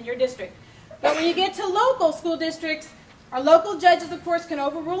 in your district. But when you get to local school districts, our local judges, of course, can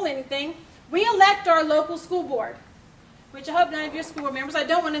overrule anything. We elect our local school board, which I hope none of your school board members, I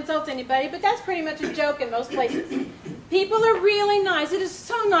don't want to insult anybody, but that's pretty much a joke in most places. People are really nice. It is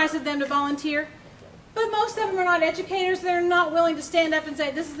so nice of them to volunteer. But most of them are not educators. They're not willing to stand up and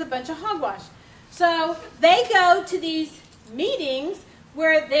say, this is a bunch of hogwash. So they go to these meetings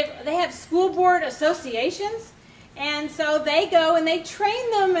where they have school board associations, and so they go and they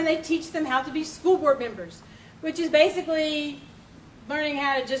train them and they teach them how to be school board members, which is basically learning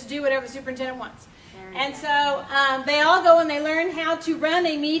how to just do whatever the superintendent wants. And so they all go and they learn how to run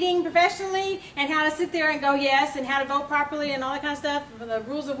a meeting professionally and how to sit there and go yes and how to vote properly and all that kind of stuff, the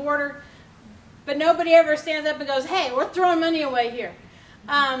rules of order. But nobody ever stands up and goes, hey, we're throwing money away here.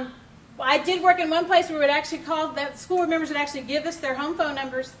 I did work in one place where we would actually call, that school board members would actually give us their home phone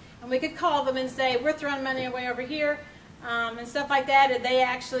numbers, and we could call them and say, we're throwing money away over here, and stuff like that. And they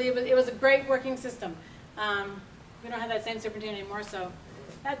actually, it was a great working system. We don't have that same superintendent anymore, so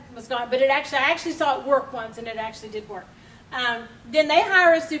that was gone. But I actually saw it work once, and it actually did work. Then they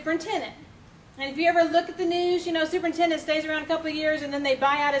hire a superintendent. And if you ever look at the news, superintendent stays around a couple of years, and then they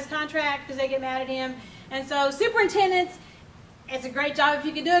buy out his contract because they get mad at him. And so superintendents, it's a great job if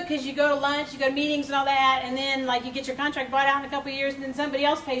you can do it because you go to lunch, you go to meetings and all that, and then you get your contract bought out in a couple of years, and then somebody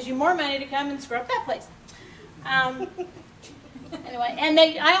else pays you more money to come and screw up that place. Anyway, and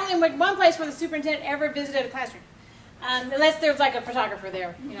I only went one place where the superintendent ever visited a classroom, unless there's a photographer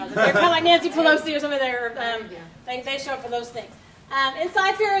there. They're kind of like Nancy Pelosi or somebody there. They show up for those things. In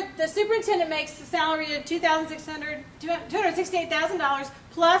Cy-Fair, the superintendent makes a salary of $268,000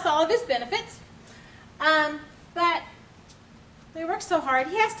 plus all of his benefits. But they work so hard.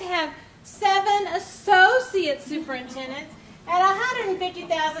 He has to have 7 associate superintendents at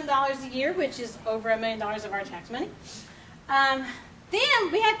 $150,000 a year, which is over $1 million of our tax money. Then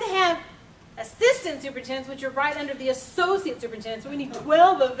we have to have assistant superintendents, which are right under the associate superintendents. So we need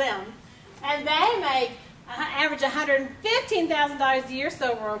 12 of them, and they make average $115,000 a year,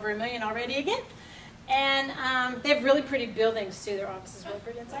 so we're over $1 million already again. And they have really pretty buildings too. Their offices really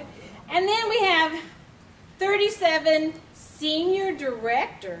pretty inside. And then we have 37 senior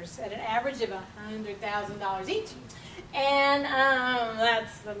directors at an average of $100,000 each, and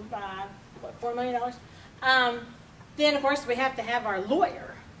that's what, $4 million. Then of course we have to have our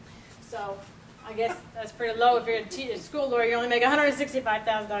lawyer. So I guess that's pretty low. If you're a school lawyer, you only make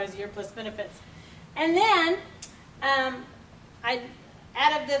 $165,000 a year plus benefits. And then out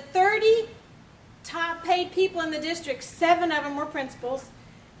of the 30 top paid people in the district, 7 of them were principals.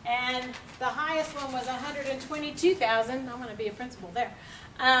 And the highest one was $122,000. I want to be a principal there.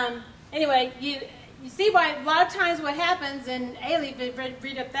 Anyway, you see why a lot of times what happens, and Ailey,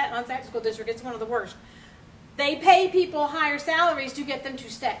 read up that on Sac School District, it's one of the worst. They pay people higher salaries to get them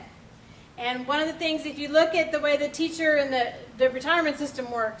to stay. And one of the things, if you look at the way the teacher and the retirement system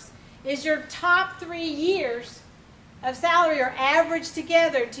works, is your top 3 years of salary are averaged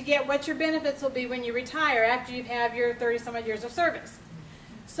together to get what your benefits will be when you retire after you've had your 30-some-odd years of service.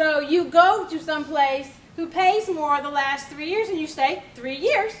 So you go to some place who pays more the last 3 years, and you stay 3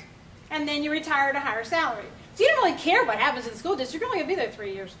 years, and then you retire at a higher salary. So you don't really care what happens in the school district. You're only going to be there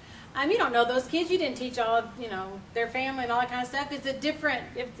 3 years. You don't know those kids. You didn't teach all of, their family and all that kind of stuff.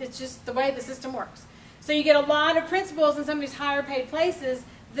 It's just the way the system works. So you get a lot of principals in some of these higher paid places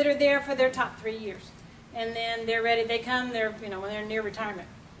that are there for their top 3 years. And then they're ready, they come, they're, when they're near retirement.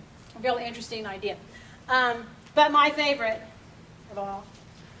 A really interesting idea. But my favorite of all,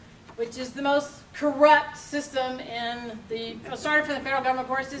 which is the most corrupt system in the, started from the federal government, of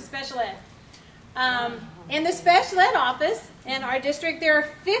course, is special ed. In the special ed office in our district, there are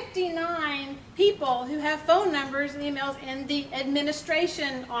 59 people who have phone numbers and emails in the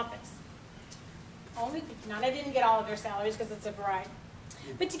administration office. Only 59. I didn't get all of their salaries because it's a variety.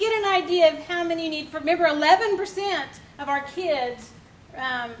 But to get an idea of how many you need, remember 11% of our kids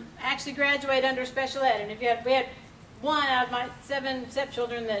actually graduate under special ed. And if we had one out of my 7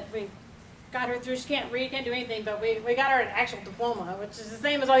 stepchildren that we got her through. She can't read, can't do anything, but we got her an actual diploma, which is the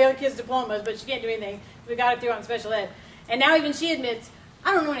same as all the other kids' diplomas, but she can't do anything. We got her through on special ed. And now even she admits,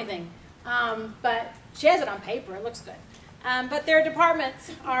 I don't know anything. But she has it on paper. It looks good. But their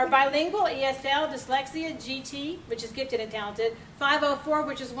departments are bilingual, ESL, dyslexia, GT, which is gifted and talented, 504,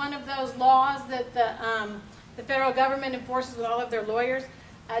 which is one of those laws that the federal government enforces with all of their lawyers,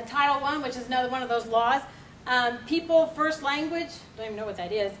 Title I, which is another one of those laws, people first language, don't even know what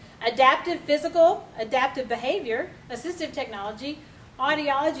that is, adaptive physical, adaptive behavior, assistive technology,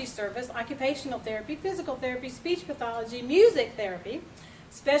 audiology service, occupational therapy, physical therapy, speech pathology, music therapy,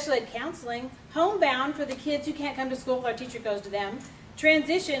 special ed counseling, homebound for the kids who can't come to school, our teacher goes to them,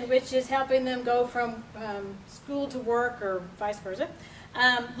 transition, which is helping them go from school to work or vice versa,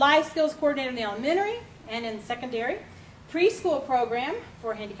 life skills coordinator in the elementary and in secondary, preschool program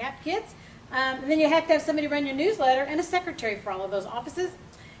for handicapped kids, and then you have to have somebody run your newsletter and a secretary for all of those offices.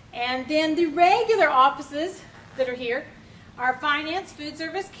 And then the regular offices that are here are finance, food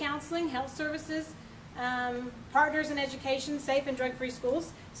service, counseling, health services, partners in education, safe and drug-free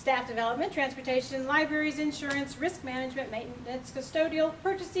schools, staff development, transportation, libraries, insurance, risk management, maintenance, custodial,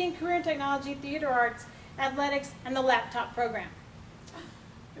 purchasing, career and technology, theater arts, athletics, and the laptop program.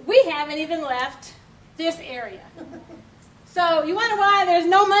 We haven't even left this area. So you wonder why there's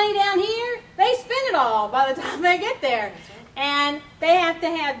no money down here? They spend it all by the time they get there. And they have to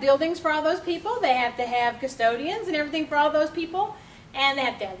have buildings for all those people. They have to have custodians and everything for all those people. And they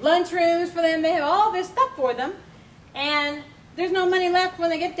have to have lunchrooms for them. They have all this stuff for them. And there's no money left when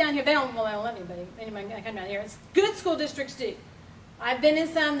they get down here. They don't let anybody come down here. It's good school districts do. I've been in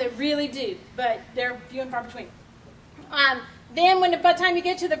some that really do, but they're few and far between. Then by the time you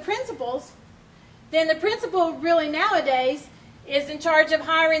get to the principals, then the principal really nowadays is in charge of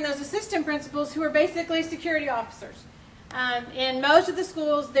hiring those assistant principals who are basically security officers. In most of the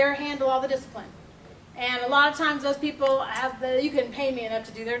schools, they handle all the discipline. And a lot of times those people you couldn't pay me enough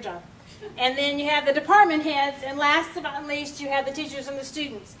to do their job. And then you have the department heads, and last but not least, you have the teachers and the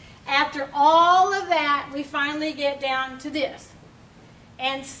students. After all of that, we finally get down to this.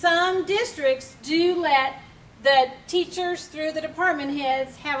 And some districts do let the teachers through the department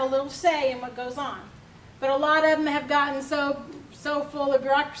heads have a little say in what goes on. But a lot of them have gotten so full of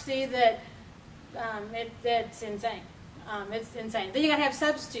bureaucracy that it's insane. It's insane. Then you got to have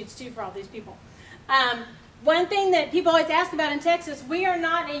substitutes too for all these people. One thing that people always ask about in Texas, we are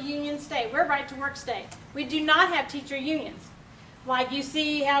not a union state. We're a right-to-work state. We do not have teacher unions, like you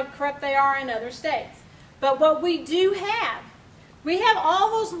see how corrupt they are in other states. But what we do have, we have all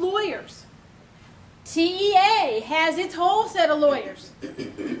those lawyers. TEA has its whole set of lawyers.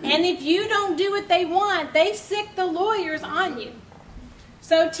 And if you don't do what they want, they sick the lawyers on you.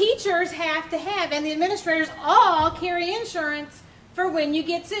 So teachers have to have, and the administrators all carry insurance for when you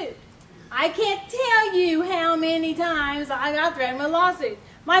get sued. I can't tell you how many times I got threatened with a lawsuit.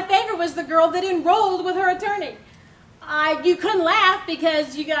 My favorite was the girl that enrolled with her attorney. You couldn't laugh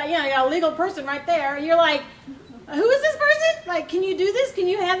because you got a legal person right there. You're like, who is this person? Like, can you do this? Can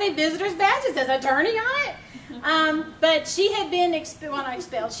you have a visitor's badge that says attorney on it? But she had been not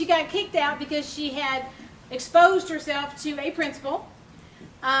expelled. She got kicked out because she had exposed herself to a principal.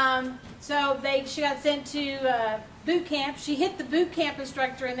 So she got sent to boot camp. She hit the boot camp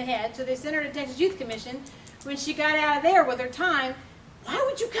instructor in the head, so they sent her to Texas Youth Commission. When she got out of there with her time, why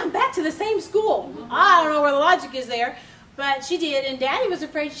would you come back to the same school? I don't know where the logic is there, but she did, and Daddy was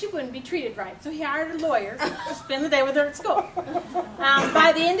afraid she wouldn't be treated right, so he hired a lawyer to spend the day with her at school.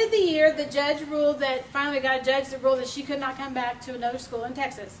 By the end of the year, the judge ruled that, finally we got a judge that ruled that she could not come back to another school in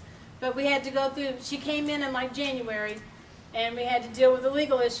Texas. But we had to go through, she came in like January, and we had to deal with the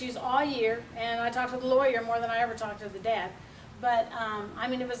legal issues all year, and I talked to the lawyer more than I ever talked to the dad. But,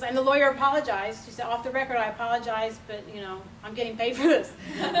 and the lawyer apologized. She said, off the record, I apologize, but, I'm getting paid for this.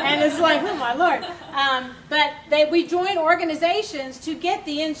 And it's like, oh, my Lord. But we join organizations to get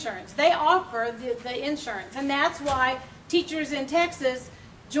the insurance. They offer the insurance, and that's why teachers in Texas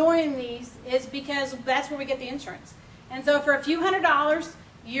join these, is because that's where we get the insurance. And so for a few $100s,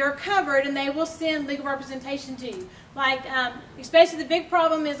 you're covered, and they will send legal representation to you. Like, especially the big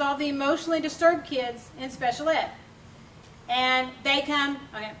problem is all the emotionally disturbed kids in special ed. And they come,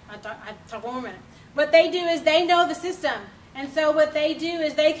 okay, I'll talk one more minute. What they do is they know the system. And so what they do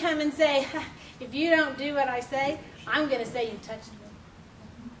is they come and say, if you don't do what I say, I'm going to say you touched me.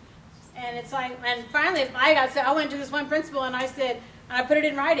 And it's like, and finally, I went to this one principal and I said, and I put it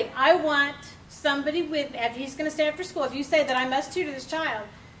in writing, I want somebody with, if he's going to stay after school, if you say that I must tutor this child,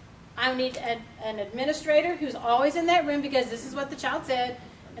 I need an administrator who's always in that room because this is what the child said,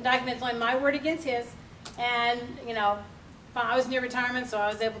 and documents only my word against his. And, you know, I was near retirement, so I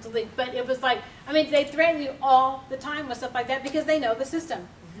was able to leave. But it was like, I mean, they threaten you all the time with stuff like that because they know the system.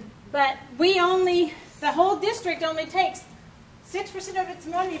 But the whole district only takes 6% of its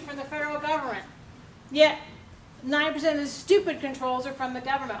money from the federal government. Yet 9% of the stupid controls are from the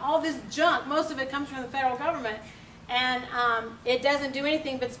government. All this junk, most of it comes from the federal government, and it doesn't do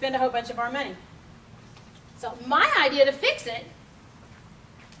anything but spend a whole bunch of our money. So my idea to fix it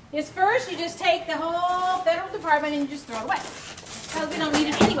is first you just take the whole federal department and you just throw it away. Because we don't need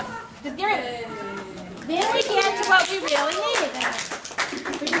it anyway. Just get rid of it. Then we get to what we really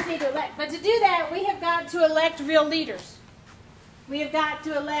need. We just need to elect. But to do that, we have got to elect real leaders. We have got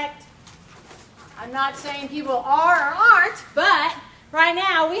to elect, I'm not saying people are or aren't, but right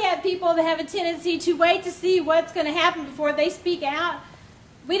now we have people that have a tendency to wait to see what's going to happen before they speak out.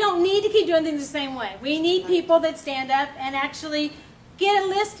 We don't need to keep doing things the same way. We need people that stand up and actually get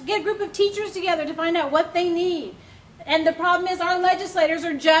a group of teachers together to find out what they need. And the problem is our legislators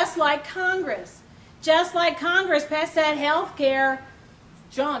are just like Congress. Just like Congress passed that health care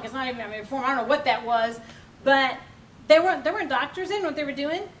junk. It's not even, reform, I don't know what that was, but they weren't doctors. They didn't know what they were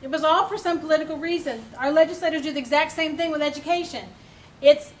doing. It was all for some political reason. Our legislators do the exact same thing with education.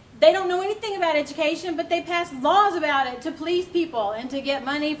 They don't know anything about education, but they pass laws about it to please people and to get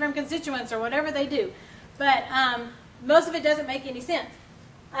money from constituents or whatever they do. But most of it doesn't make any sense.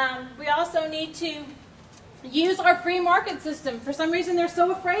 We also need to use our free market system. For some reason, they're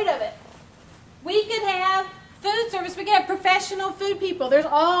so afraid of it. We could have food service. We could have professional food people. There's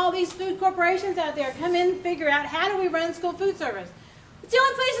all these food corporations out there. Come in and figure out how do we run school food service. It's the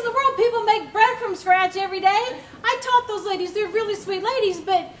only place in the world people make bread from scratch every day. I taught those ladies. They're really sweet ladies,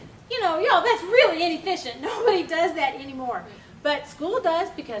 but, you know, that's really inefficient. Nobody does that anymore. But school does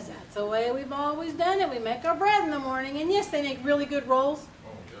because that's the way we've always done it. We make our bread in the morning, and yes, they make really good rolls,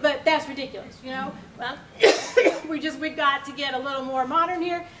 but that's ridiculous, you know. Well, we've got to get a little more modern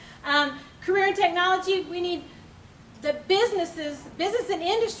here. Career and technology, we need the business and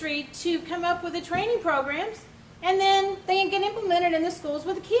industry to come up with the training programs, and then they can get implemented in the schools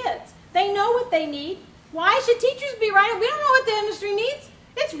with the kids. They know what they need. Why should teachers be writing? We don't know what the industry needs.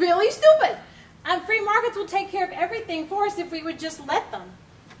 It's really stupid. Free markets will take care of everything for us if we would just let them.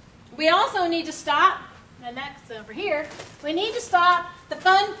 We also need to stop, and that's over here, we need to stop the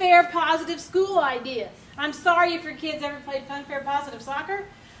fun, fair, positive school idea. I'm sorry if your kids ever played fun, fair, positive soccer,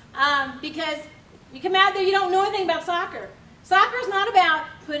 because you come out there, you don't know anything about soccer. Soccer is not about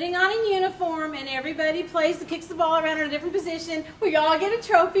putting on a uniform and everybody kicks the ball around in a different position. We all get a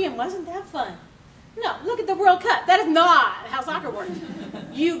trophy, and wasn't that fun? No, look at the World Cup. That is not how soccer works.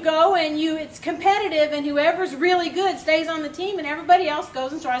 You go and it's competitive, and whoever's really good stays on the team, and everybody else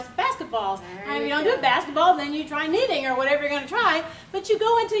goes and tries basketball. And if you don't do basketball, then you try knitting or whatever you're going to try, but you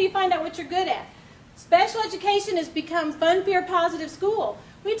go until you find out what you're good at. Special education has become fun, fair, positive school.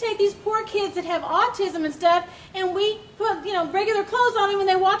 We take these poor kids that have autism and stuff, and we put, regular clothes on them when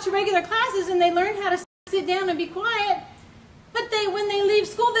they walk to regular classes, and they learn how to sit down and be quiet. But when they leave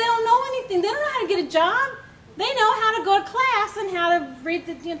school, they don't know anything. They don't know how to get a job. They know how to go to class and how to read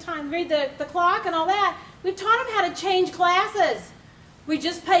the clock and all that. We've taught them how to change classes. We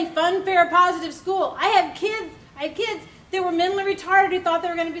just pay fun, fair, positive school. I had kids that were mentally retarded who thought they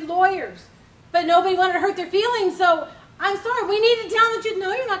were going to be lawyers, but nobody wanted to hurt their feelings. So I'm sorry, we need to tell them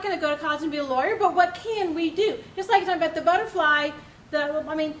that you're not going to go to college and be a lawyer, but what can we do? Just like talking about the butterfly.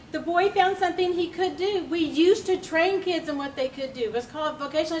 The boy found something he could do. We used to train kids in what they could do. It was called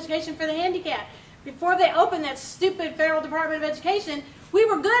vocational education for the handicapped. Before they opened that stupid federal Department of Education, we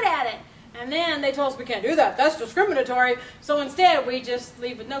were good at it. And then they told us we can't do that. That's discriminatory. So instead, we just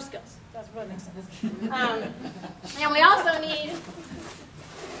leave with no skills. That's what makes sense. And we also need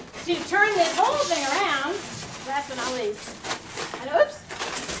to turn this whole thing around. Last but not least. And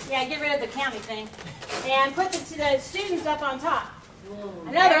oops. Yeah, get rid of the county thing. And put the students up on top.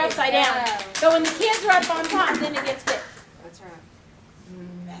 I know they're upside down. So when the kids are up on top, then it gets fixed. That's right.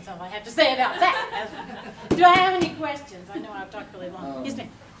 That's all I have to say about that. Do I have any questions? I know I've talked really long. Yes, ma'am.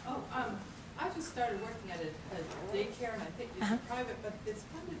 I just started working at a daycare, and I think it's private, but it's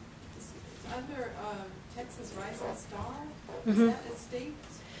funded, it's under Texas Rising Star. Is that a state?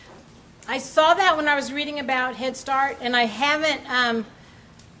 I saw that when I was reading about Head Start, and I haven't.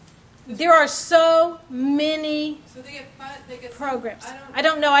 There are so many So they get programs. Some, I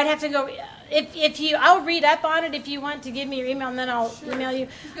don't know. I'd have to go. If you, I'll read up on it if you want to give me your email, and then I'll email you.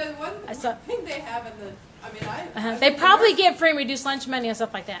 Because one thing they have in the, I mean, They probably get free and reduced lunch money and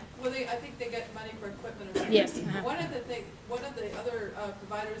stuff like that. Well, I think they get money for equipment or something. Yes. One of the other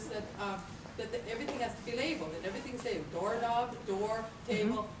providers said that everything has to be labeled, and everything's labeled: doorknob, door,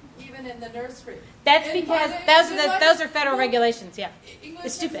 table, even in the nursery. That's And because by those are federal regulations. Yeah. English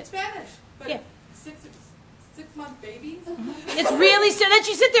It's stupid. and Spanish, but Yeah. 6-month babies. It's really so that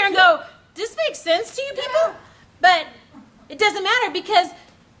you sit there and go, "This makes sense to you people," but it doesn't matter because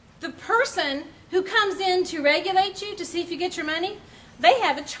the person who comes in to regulate you to see if you get your money, they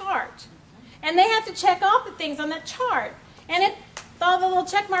have a chart, and they have to check off the things on that chart. And if all the little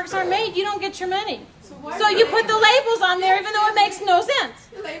check marks aren't made, you don't get your money. So you put the labels on there, even though it makes no sense.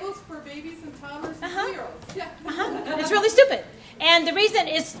 The labels for babies and toddlers and 2-year-olds. Yeah. It's really stupid. And the reason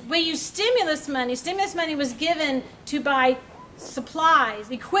is we use stimulus money. Stimulus money was given to buy supplies,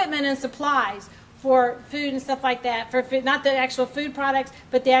 equipment and supplies for food and stuff like that. For food, not the actual food products,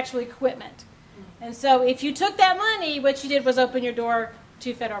 but the actual equipment. And so if you took that money, what you did was open your door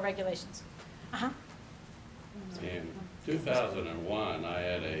to federal regulations. In 2001, I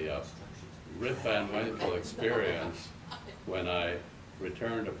had a Rip Van Winkle experience when I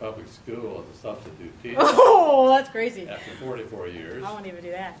returned to public school as a substitute teacher. Oh, that's crazy. After 44 years. I won't even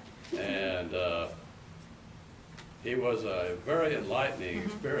do that. And it was a very enlightening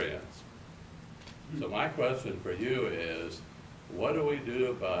experience. So my question for you is, what do we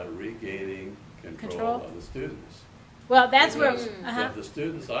do about regaining control of the students? Well, that's Because where... of the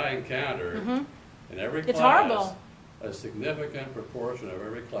students I encountered in every class, It's horrible. a significant proportion of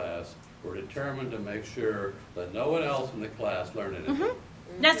every class were determined to make sure that no one else in the class learned anything.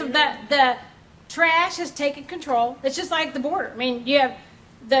 That's the trash has taken control. It's just like the border. I mean, you have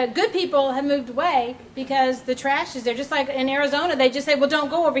the good people have moved away because the trash is there. Just like in Arizona, they just say, "Well, don't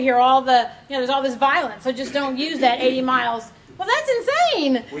go over here. There's all this violence, so just don't use that 80 miles." Well, that's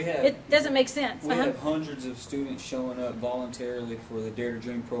insane. It doesn't make sense. We have hundreds of students showing up voluntarily for the Dare to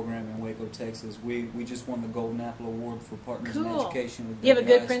Dream program in Waco, Texas. We just won the Golden Apple Award for Partners in Education. With You have a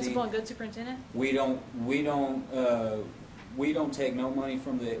good WISD. principal and good superintendent? We don't take no money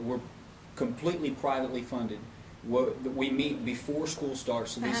from we're completely privately funded. We meet before school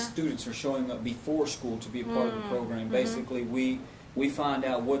starts, so these students are showing up before school to be a part of the program. Basically, we find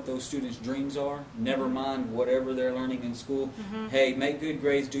out what those students' dreams are, never mind whatever they're learning in school. Hey, make good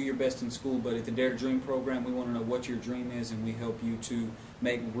grades, do your best in school, but at the Dare to Dream program, we want to know what your dream is, and we help you to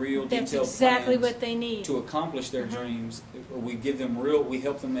make real That's detailed exactly plans what they need. to accomplish their dreams. We give them we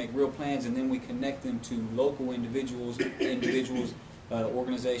help them make real plans, and then we connect them to local individuals,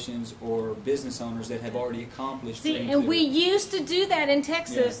 organizations, or business owners that have already accomplished See, things. and we used to do that in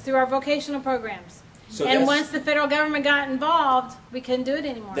Texas through our vocational programs. So and once the federal government got involved, we couldn't do it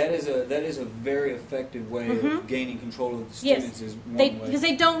anymore. That is a very effective way of gaining control of the students. Is one way. Because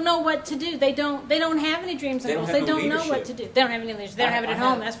they don't know what to do. They don't have any dreams and goals. They don't know what to do. They don't have any leadership. They don't have it at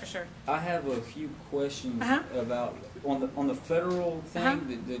home. That's for sure. I have a few questions about on the federal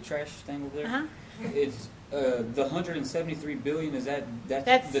thing, the trash thing over there. It's the $173 billion. Is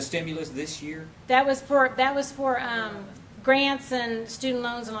that's the stimulus this year? That was for grants and student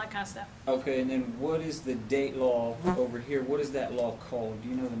loans and all that kind of stuff. Okay, and then what is the date law over here? What is that law called? Do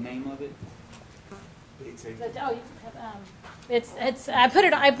you know the name of it? It's I put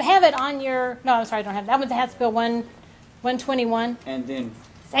it. I have it on your. No, I'm sorry, I don't have it. That one's House Bill 121. And then.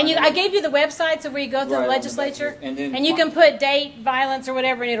 I gave you the website, so where you go through the legislature, and you can put date, violence, or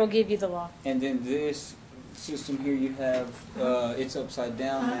whatever, and it'll give you the law. And then this system here, you have it's upside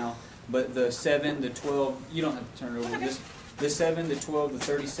down now. But the 7, the 12, you don't have to turn it over. Okay. The 7, the 12, the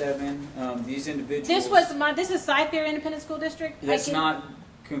 37, these individuals. This is Cypher Independent School District. That's not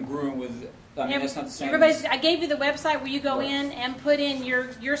congruent with. I mean, that's not the same. I gave you the website where you go in and put in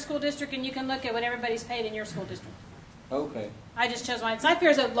your school district, and you can look at what everybody's paid in your school district. Okay. I just chose mine. Cypher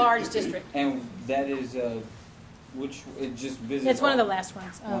is a large district. And that is which it just visits. It's one of the last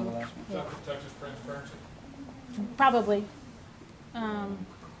ones. One of the last ones. Yeah. Texas Transparency. Probably. I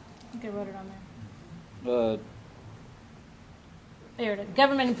think I wrote it on there. There it is.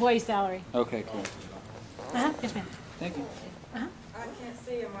 Government employee salary. Okay, cool. Yes, ma'am. Thank you. I can't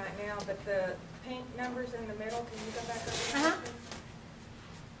see them right now, but the pink numbers in the middle, can you go back over there?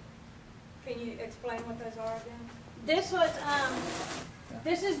 Can you explain what those are again? This was,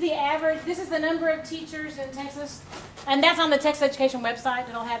 this is the average. This is the number of teachers in Texas, and that's on the Texas Education website.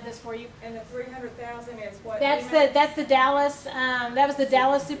 It'll have this for you. And the 300,000 is what? That's the Dallas. That was the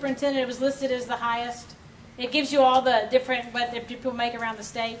Dallas superintendent. It was listed as the highest. It gives you all the different what the people make around the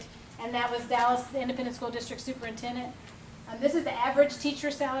state, and that was Dallas, the Independent School District superintendent. This is the average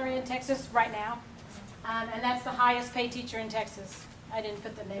teacher salary in Texas right now, and that's the highest paid teacher in Texas. I didn't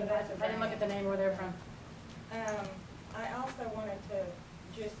put the name. I didn't look at the name where they're from. I also wanted to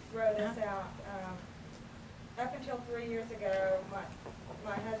just throw this out. Up until 3 years ago,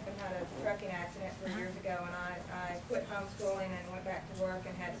 my husband had a trucking accident 3 years ago, and I quit homeschooling and went back to work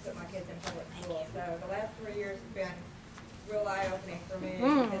and had to put my kids in public school. So the last 3 years have been real eye-opening for me.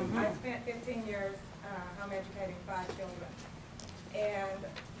 Because I spent 15 years home educating 5 children. And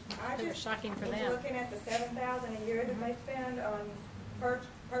I just shocking for was them. looking at the $7,000 a year that they spend on per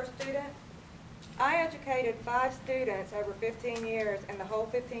student. I educated 5 students over 15 years, and the whole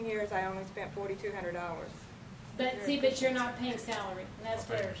 15 years I only spent $4,200. But see, but you're not paying salary, and that's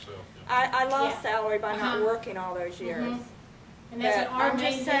fair. I lost Yeah. salary by not working all those years. And that's But what our I'm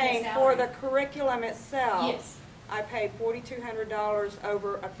main just thing is saying, salary. for the curriculum itself, Yes. I paid $4,200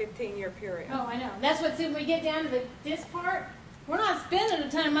 over a 15-year period. Oh, I know. And that's what, see, when we get down to this part, we're not spending a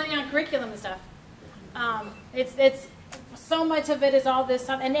ton of money on curriculum and stuff. It's so much of it is all this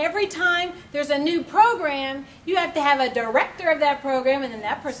stuff. And every time there's a new program, you have to have a director of that program, and then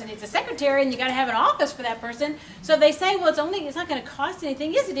that person needs a secretary, and you got to have an office for that person. So they say, well, it's not going to cost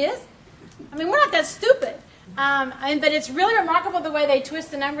anything. Yes, it is. I mean, we're not that stupid. But it's really remarkable the way they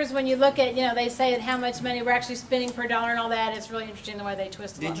twist the numbers when you look at, they say how much money we're actually spending per dollar and all that. It's really interesting the way they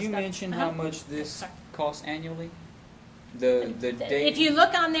twist a lot of Did you stuff. mention how much this costs annually? The date? If you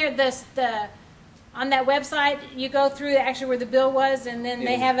look on there, on that website, you go through actually where the bill was, and then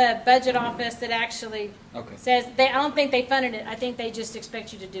they have a budget office that actually says I don't think they funded it. I think they just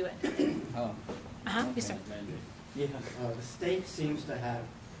expect you to do it. Oh. Yes, sir. Yeah. The state seems to have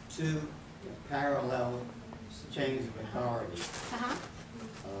 2 parallel chains of authority.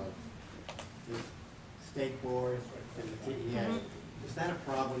 The state board and the TEA. Is that a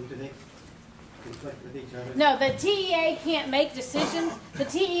problem? Do they conflict with each other? No, the TEA can't make decisions. The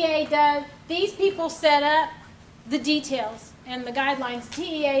TEA does. These people set up the details and the guidelines.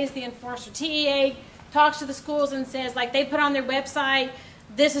 TEA is the enforcer. TEA talks to the schools and says, like they put on their website,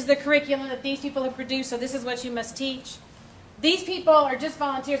 this is the curriculum that these people have produced, so this is what you must teach. These people are just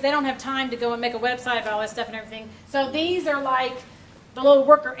volunteers. They don't have time to go and make a website about all that stuff and everything. So these are like the little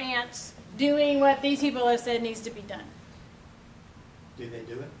worker ants doing what these people have said needs to be done. Do they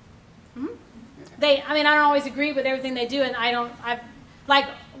do it? I don't always agree with everything they do, and like,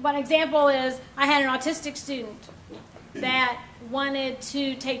 one example is I had an autistic student that wanted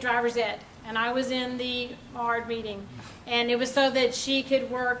to take driver's ed, and I was in the ARD meeting, and it was so that she could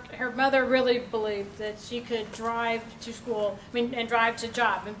work. Her mother really believed that she could drive to school, and drive to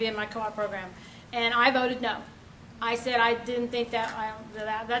job and be in my co-op program, and I voted no. I said I didn't think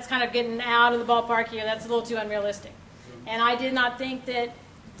that's kind of getting out of the ballpark here. That's a little too unrealistic, and I did not think that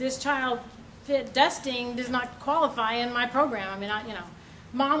this child fit dusting does not qualify in my program.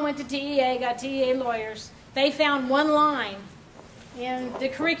 Mom went to TEA, got TEA lawyers. They found one line in the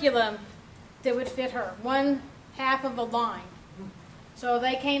curriculum that would fit her, 1/2 of a line. So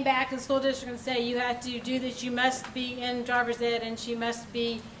they came back to the school district and said, you have to do this, you must be in driver's ed, and she must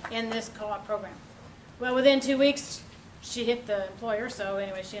be in this co-op program. Well, within 2 weeks, she hit the employer, so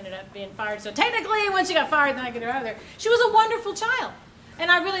anyway, she ended up being fired. So technically, when she got fired, then I get her out of there. She was a wonderful child, and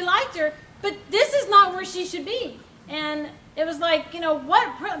I really liked her, but this is not where she should be. And it was like, think of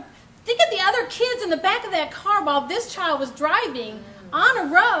the other kids in the back of that car while this child was driving on a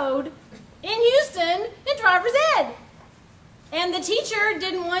road in Houston in driver's ed. And the teacher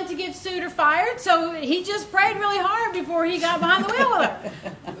didn't want to get sued or fired, so he just prayed really hard before he got behind the wheel with her.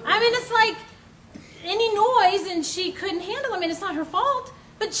 It's like any noise, and she couldn't handle it. It's not her fault,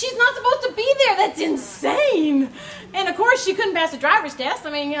 but she's not supposed to be there. That's insane. And of course, she couldn't pass the driver's test.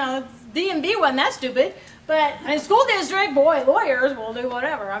 DMV wasn't that stupid. But school district, boy, lawyers will do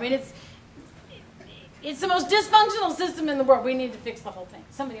whatever. It's the most dysfunctional system in the world. We need to fix the whole thing.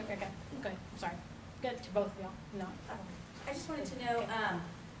 Somebody, okay, sorry. Good to both of y'all. No. I just wanted to know,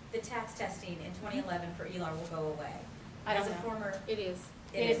 the tax testing in 2011 for ELAR will go away. I don't As a know. former, It is.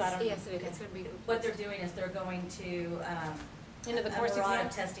 It is, I don't know. Yes, it is. It's going to be. what they're doing is they're going to, Into the a course variety exam?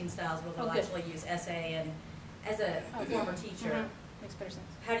 of testing styles where they'll Oh, good. actually use essay, and as a former teacher, Makes better sense.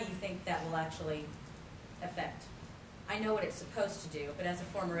 how do you think that will actually affect? I know what it's supposed to do, but as a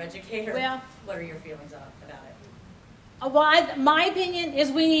former educator, Well- what are your feelings about it? My opinion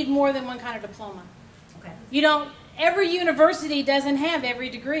is we need more than one kind of diploma. Okay. You don't, every university doesn't have every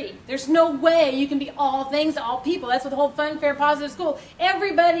degree. There's no way you can be all things to all people. That's what the whole fun, fair, positive school.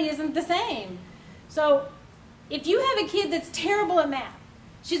 Everybody isn't the same. So if you have a kid that's terrible at math,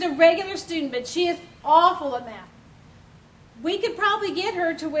 she's a regular student, but she is awful at math, we could probably get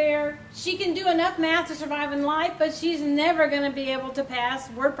her to where she can do enough math to survive in life, but she's never going to be able to pass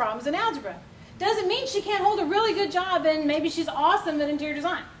word problems in algebra. Doesn't mean she can't hold a really good job and maybe she's awesome at interior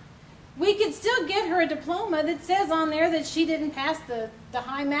design. We could still get her a diploma that says on there that she didn't pass the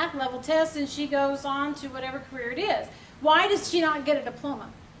high math level test and she goes on to whatever career it is. Why does she not get a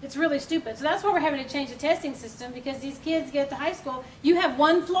diploma? It's really stupid. So that's why we're having to change the testing system, because these kids get to high school, you have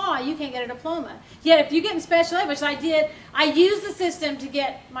one flaw, you can't get a diploma. Yet if you get in special ed, which I did, I used the system to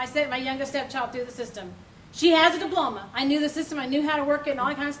get my youngest stepchild through the system. She has a diploma. I knew the system, I knew how to work it and all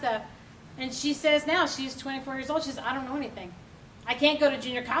that kind of stuff. And she says now, she's 24 years old, she says, I don't know anything. I can't go to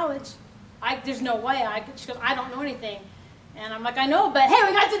junior college. There's no way. She goes, I don't know anything. And I'm like, I know, but hey,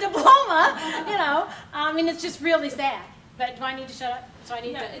 we got the diploma, you know. I mean, it's just really sad. But do I need to shut up? So I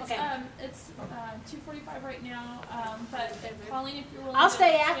need to, it's, okay. It's 2:45 right now, but Colleen, if you're willing I'll to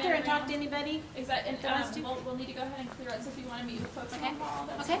stay stay after and around- talk to anybody. Exactly, if there wants to. we'll need to go ahead and clear out, so if you want to meet with folks in the hall,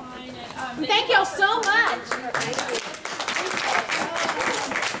 that's Okay. fine. And, Thank y'all so much.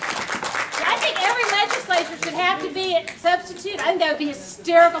 I think every legislature should have to be a substitute. I think that would be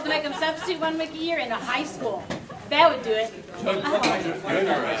hysterical to make them substitute 1 week a year in a high school. That would do it.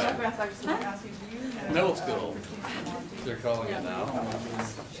 Middle school, they're calling it now.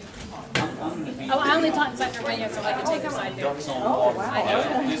 Oh, I only taught in Central Radio, so I can take her side there. Ducks on water.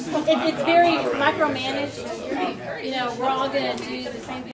 It's very micromanaged. You know, we're all going to do the same thing.